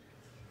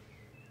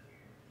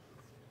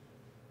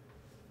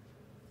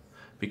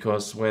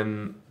 Because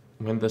when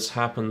this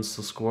happens,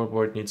 the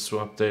scoreboard needs to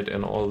update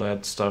and all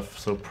that stuff,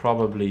 so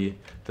probably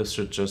this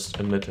should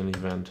just emit an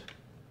event.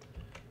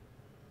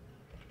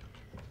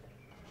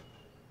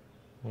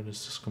 What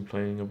is this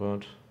complaining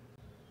about?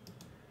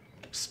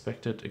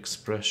 Expected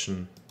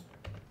expression.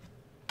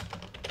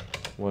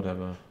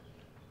 Whatever.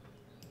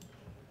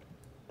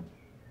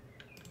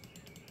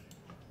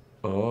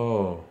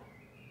 Oh.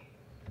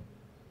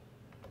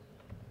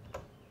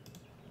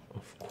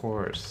 Of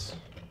course.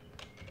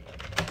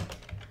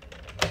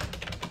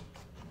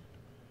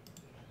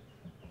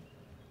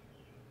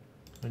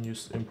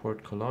 Unused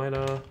import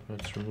collider.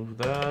 Let's remove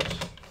that.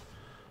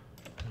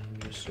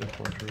 Unused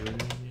import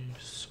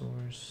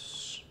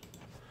resource.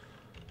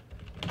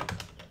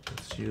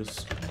 Let's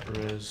use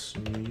res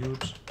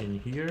mute in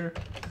here.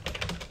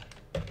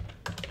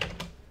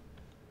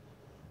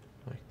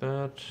 Like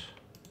that.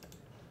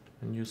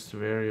 And use the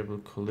variable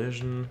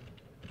collision.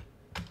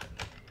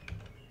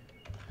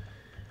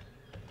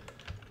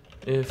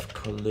 If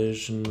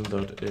collision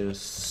that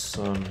is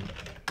some,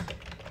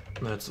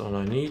 that's all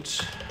I need.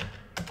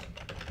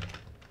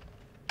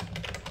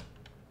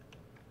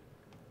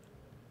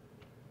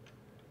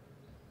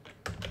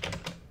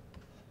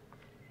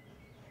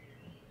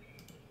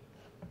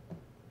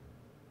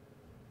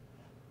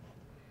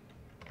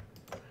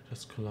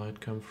 Does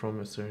collide come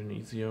from? Is there an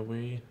easier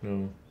way?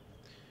 No.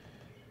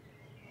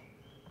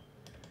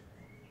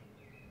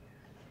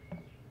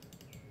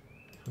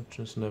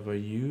 Functions never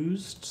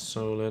used,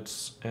 so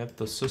let's add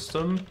the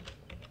system.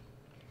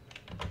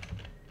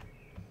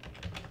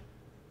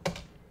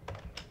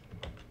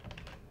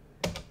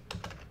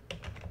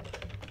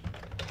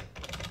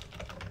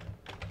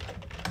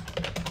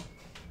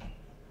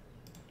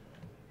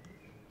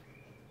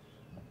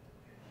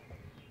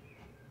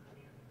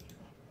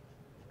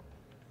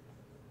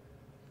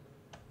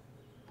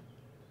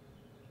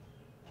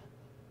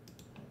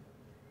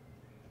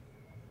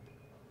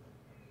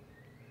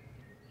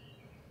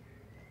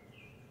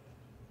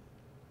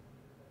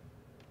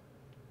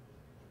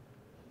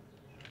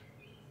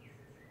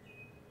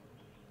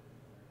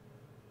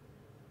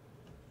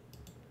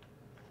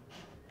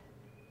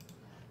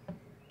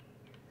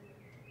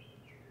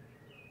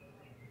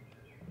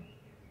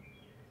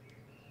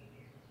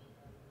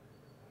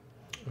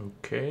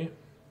 Okay.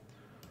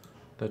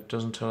 That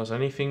doesn't tell us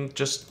anything.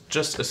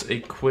 Just as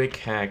a quick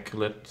hack,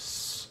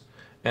 let's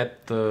add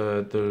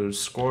the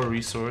score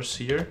resource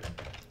here.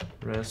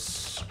 Res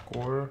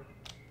score.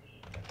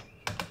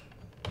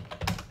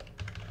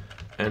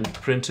 And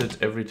print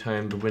it every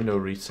time the window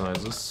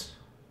resizes.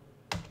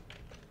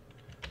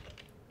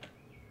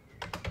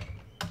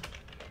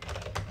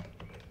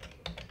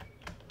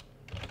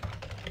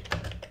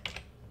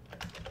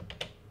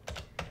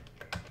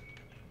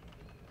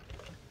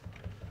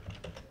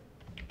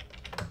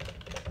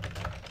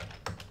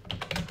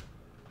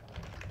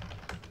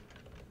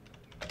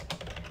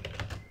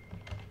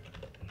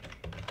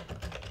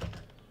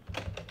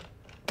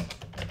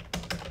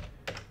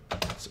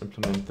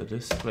 Implement the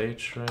display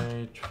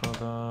trait for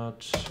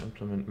that.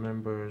 Implement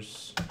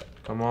members.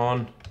 Come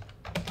on.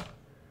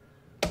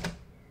 I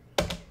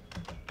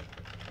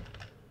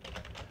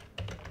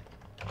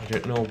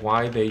don't know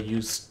why they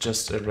use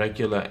just a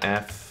regular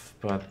F,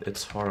 but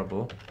it's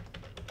horrible.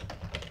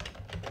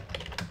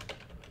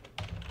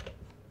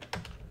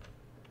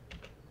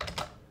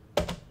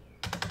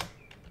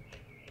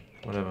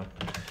 Whatever.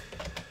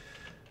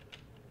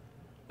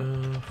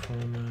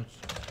 Format.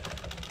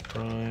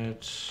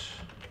 Right.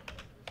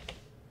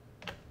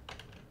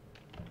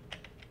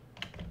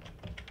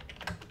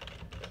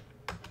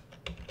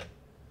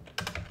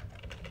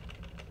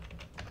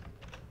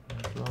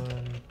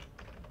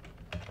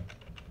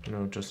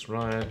 No, just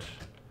right,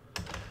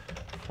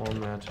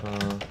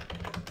 formatter,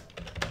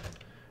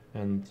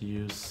 and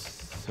use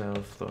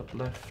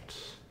self.left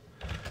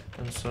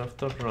and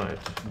self.right.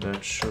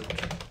 That should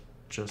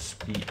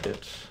just be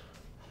it.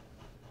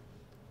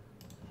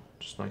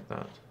 Just like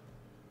that.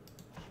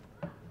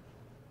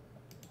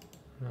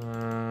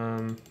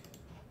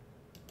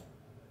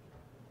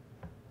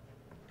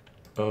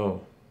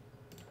 Oh,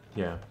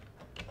 yeah.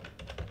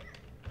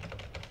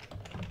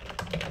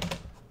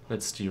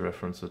 Let's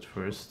dereference it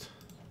first.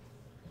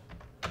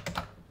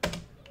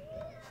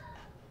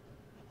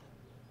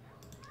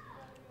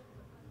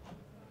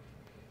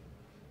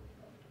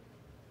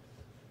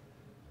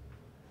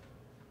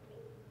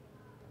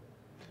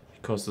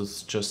 Because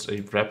it's just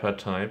a wrapper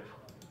type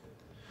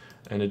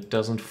and it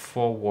doesn't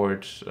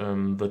forward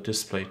the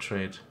display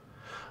trait.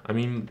 I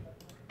mean,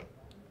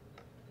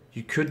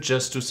 you could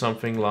just do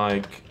something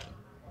like,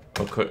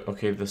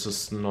 okay, this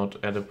is not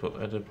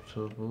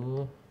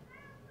editable,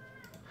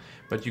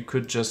 but you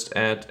could just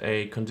add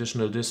a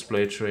conditional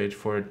display trait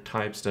for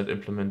types that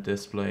implement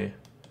display.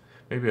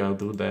 Maybe I'll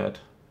do that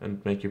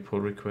and make a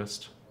pull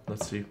request.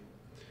 Let's see.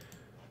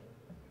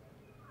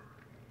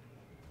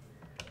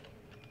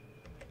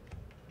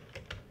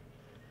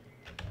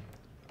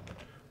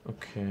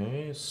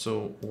 Okay,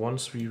 so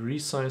once we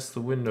resize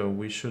the window,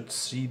 we should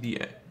see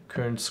the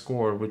current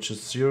score, which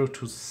is 0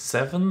 to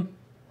 7.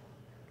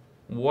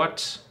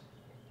 What?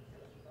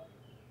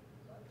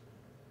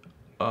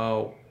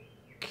 Okay.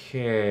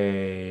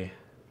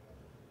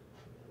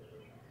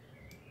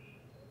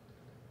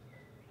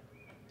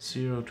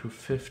 0 to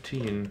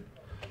 15.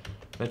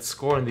 Let's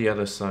score on the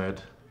other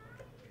side.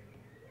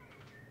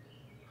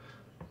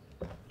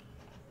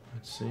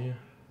 Let's see.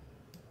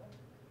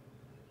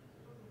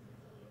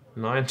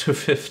 9 to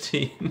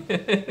 15.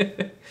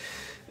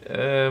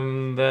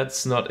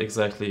 That's not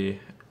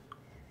exactly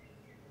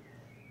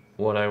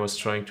what I was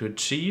trying to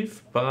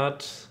achieve,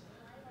 but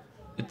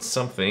it's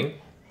something.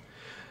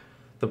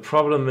 The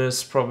problem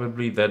is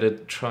probably that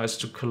it tries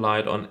to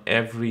collide on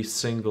every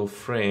single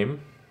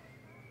frame.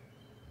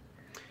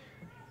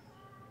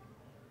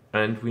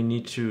 And we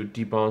need to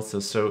debounce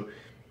this. So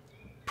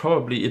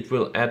probably it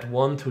will add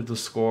 1 to the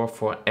score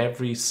for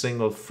every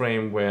single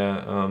frame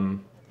where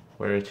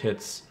it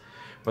hits.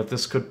 But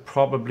this could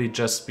probably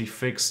just be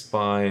fixed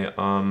by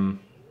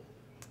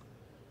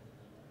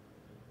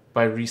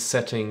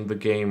resetting the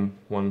game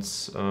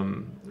once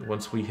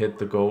we hit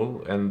the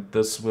goal, and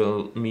this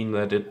will mean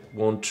that it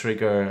won't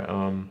trigger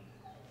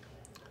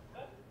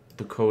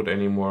the code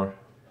anymore.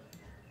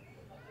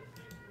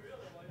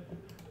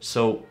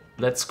 So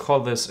let's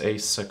call this a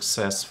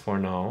success for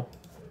now.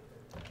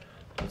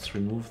 Let's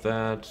remove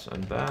that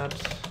and that.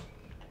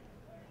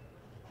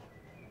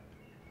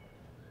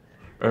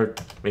 Or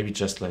maybe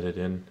just let it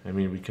in. I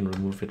mean, we can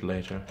remove it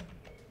later.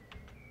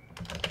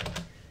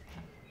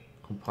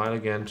 Compile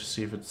again to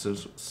see if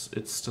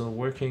it's still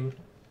working.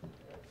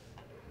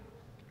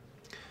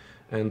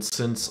 And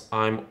since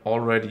I'm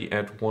already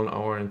at 1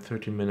 hour and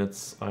 30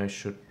 minutes, I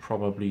should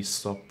probably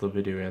stop the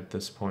video at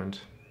this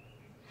point.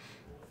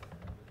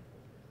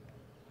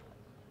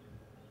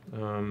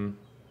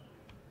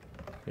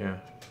 Yeah,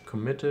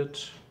 committed.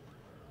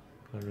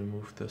 I'll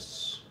remove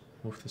this,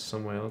 move this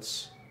somewhere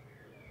else.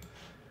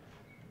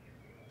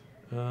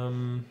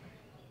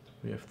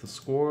 We have the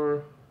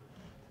score.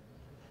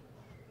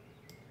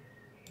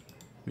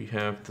 We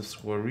have the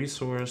score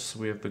resource.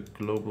 We have the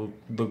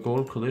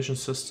goal collision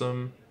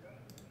system.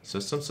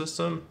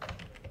 System?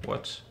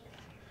 What?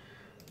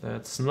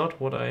 That's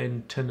not what I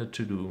intended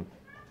to do.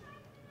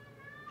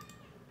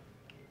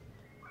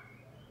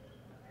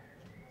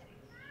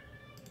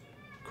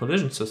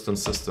 Collision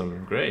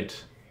system,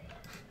 great.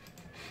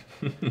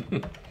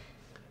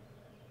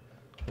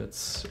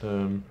 Let's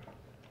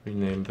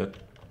rename that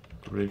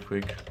real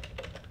quick.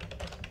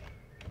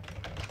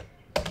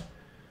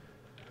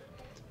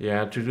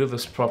 Yeah, to do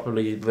this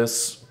properly,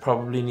 this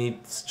probably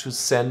needs to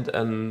send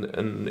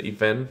an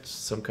event,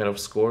 some kind of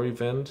score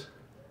event.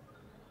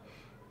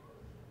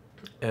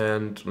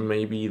 And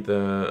maybe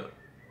the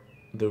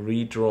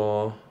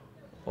redraw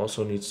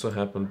also needs to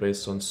happen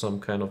based on some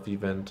kind of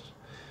event.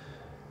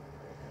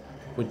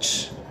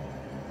 Which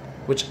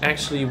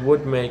actually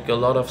would make a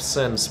lot of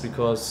sense,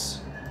 because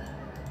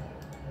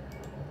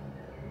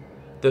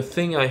the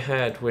thing I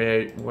had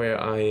where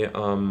I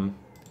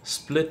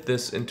split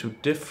this into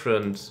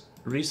different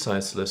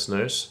resize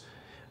listeners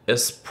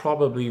is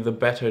probably the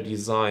better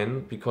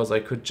design, because I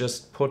could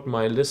just put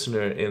my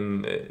listener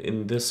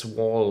in this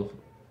wall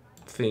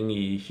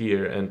thingy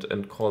here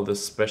and call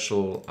this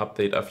special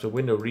update after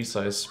window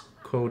resize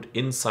code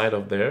inside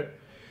of there.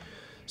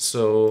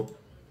 So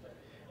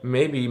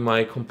maybe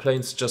my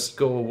complaints just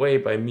go away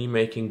by me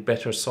making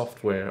better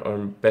software or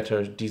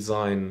better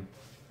design,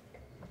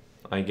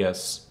 I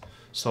guess.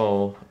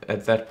 So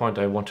at that point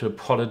I want to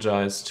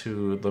apologize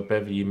to the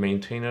bevy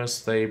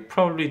maintainers. They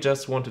probably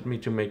just wanted me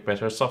to make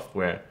better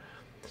software.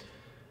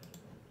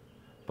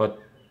 But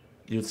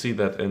you'll see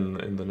that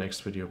in the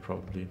next video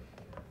probably.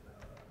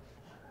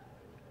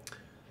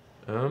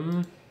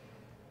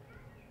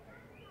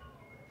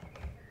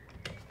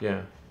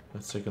 Yeah,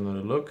 let's take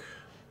another look.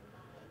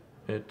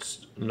 It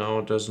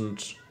now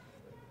doesn't...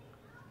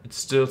 It's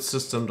still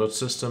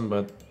system.system,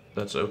 but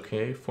that's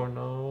okay for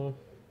now.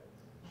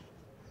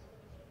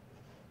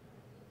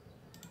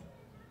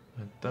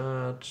 At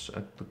that,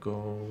 at the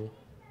go.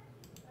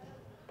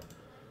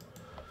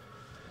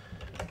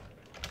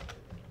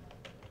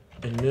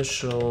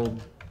 Initial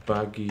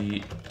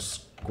buggy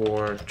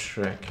score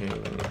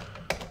tracking.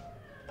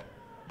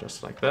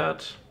 Just like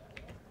that.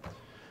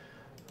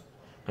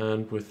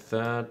 And with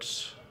that,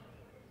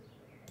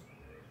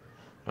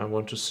 I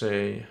want to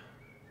say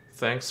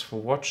thanks for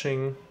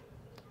watching.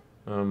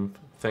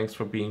 Thanks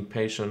for being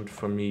patient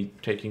for me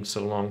taking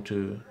so long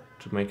to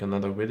make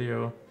another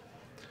video.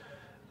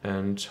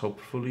 And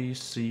hopefully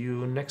see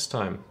you next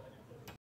time.